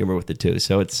sense of humor with it too.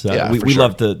 So it's we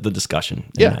love the discussion.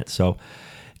 That. So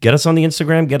get us on the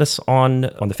Instagram, get us on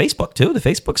the Facebook too. The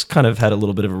Facebook's kind of had a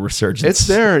little bit of a resurgence. It's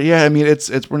there, yeah. I mean,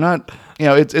 we're not,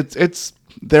 it's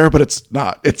there, but it's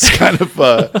not. It's kind of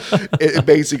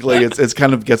it's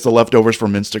kind of gets the leftovers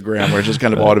from Instagram, where it just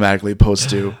kind of automatically posts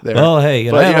to there. Well, hey,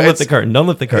 don't lift the curtain. Don't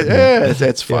lift the curtain. Yeah,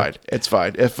 it's fine. It's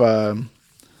fine. If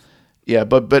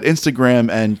but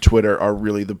Instagram and Twitter are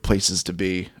really the places to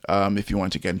be if you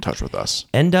want to get in touch with us.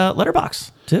 And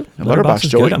Letterboxd too.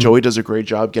 Letterboxd. Joey does a great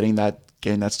job getting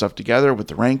that stuff together with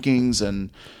the rankings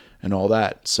and all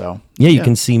that. So you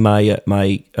can see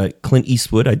my Clint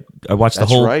Eastwood. I watched the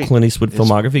whole Clint Eastwood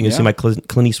filmography. You can see my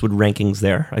Clint Eastwood rankings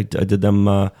there. I did them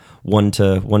one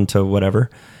to whatever.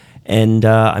 And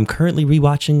I'm currently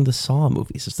rewatching the Saw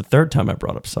movies. It's the third time I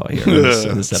brought up Saw here in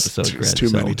this episode. It's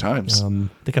too many times. I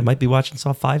think I might be watching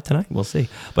Saw 5 tonight. We'll see.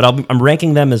 But I'm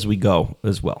ranking them as we go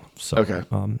as well. So okay.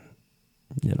 I'm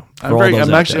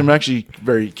actually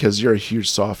very, because you're a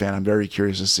huge Saw fan. I'm very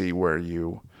curious to see where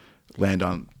you land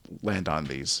on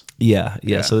these.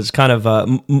 Yeah. So it's kind of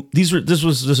this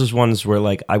was ones where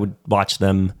like I would watch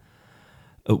them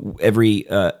every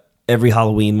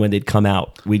Halloween when they'd come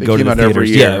out. We'd go to the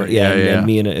theaters. And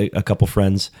me and a couple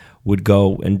friends would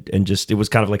go and just, it was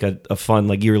kind of like a fun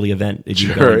like yearly event that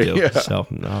you go and do. Yeah. So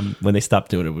when they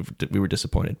stopped doing it, we were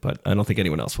disappointed, but I don't think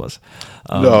anyone else was.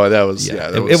 No, that was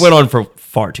it went on for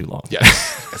far too long.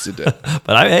 Yes, it did.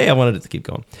 But I wanted it to keep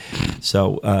going.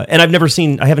 So and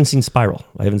I haven't seen Spiral.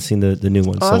 I haven't seen the new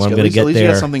one. So I'm going to get there. You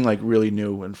got something like really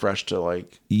new and fresh to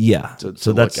like. Yeah.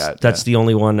 To look at. That's the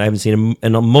only one I haven't seen,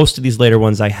 and most of these later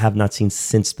ones I have not seen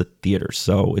since the theater.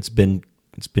 So it's been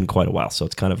quite a while. So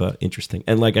it's kind of interesting.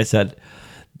 And like I said,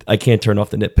 I can't turn off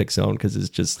the nitpick zone because it's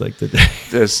just like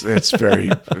it's very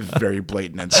very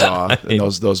blatant and Saw in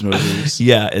those movies.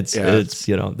 Yeah, it's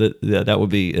that would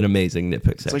be an amazing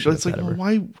nitpick section. It's like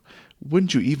why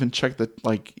wouldn't you even check the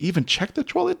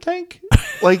toilet tank?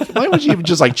 Like, why would you even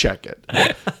just like check it?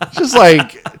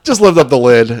 Just lift up the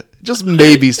lid. Just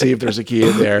maybe see if there's a key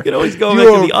in there. You can always go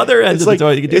to the other end of the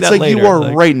toilet. You can do that later. It's like you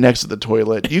are right next to the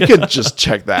toilet. You can just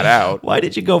check that out. Why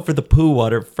did you go for the poo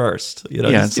water first?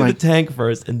 Just do the tank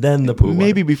first and then the poo water.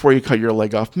 Maybe before you cut your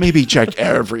leg off, maybe check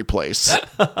every place.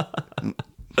 But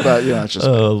it's just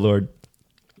Lord.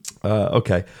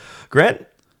 Okay, Grant,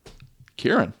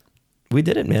 Kieran, we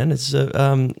did it, man. It's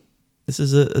this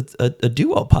is a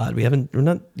duo pod. We're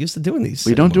not used to doing these.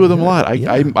 We don't do them a lot.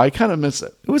 I kind of miss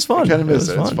it. It was fun. I kind of miss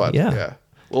it. It's fun. Yeah.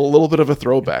 A little bit of a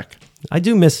throwback. I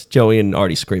do miss Joey and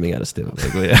Artie screaming at us too.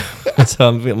 So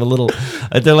I'm a little.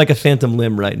 They're like a phantom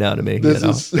limb right now to me.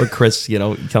 Or Chris,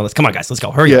 telling us, "Come on, guys, let's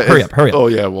go. Hurry up. Oh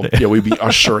yeah, well yeah, we'd be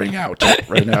ushering out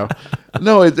right now.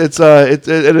 No, it is.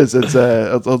 It's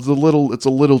a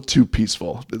little too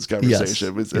peaceful. This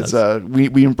conversation. Yes.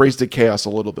 We embrace the chaos a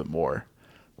little bit more.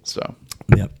 So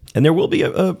yeah, and there will be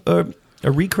a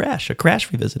crash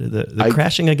revisited, the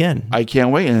crashing again. I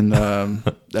can't wait, and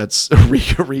that's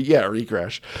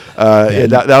recrash.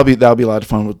 That'll be a lot of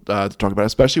fun to talk about,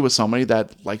 especially with somebody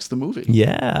that likes the movie.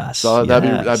 Yes, so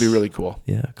that'd be really cool.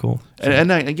 Yeah, cool.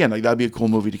 And again, that'd be a cool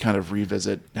movie to kind of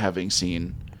revisit, having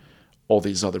seen all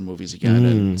these other movies again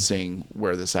and seeing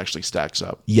where this actually stacks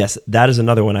up. Yes, that is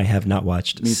another one I have not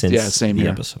watched since the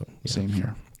episode. Yeah. Same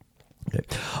here. Okay.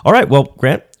 All right. Well,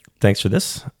 Grant, thanks for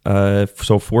this.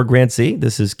 So for Grant Z,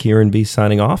 this is Kieran B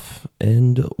signing off,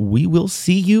 and we will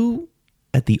see you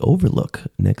at the Overlook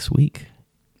next week.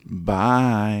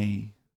 Bye.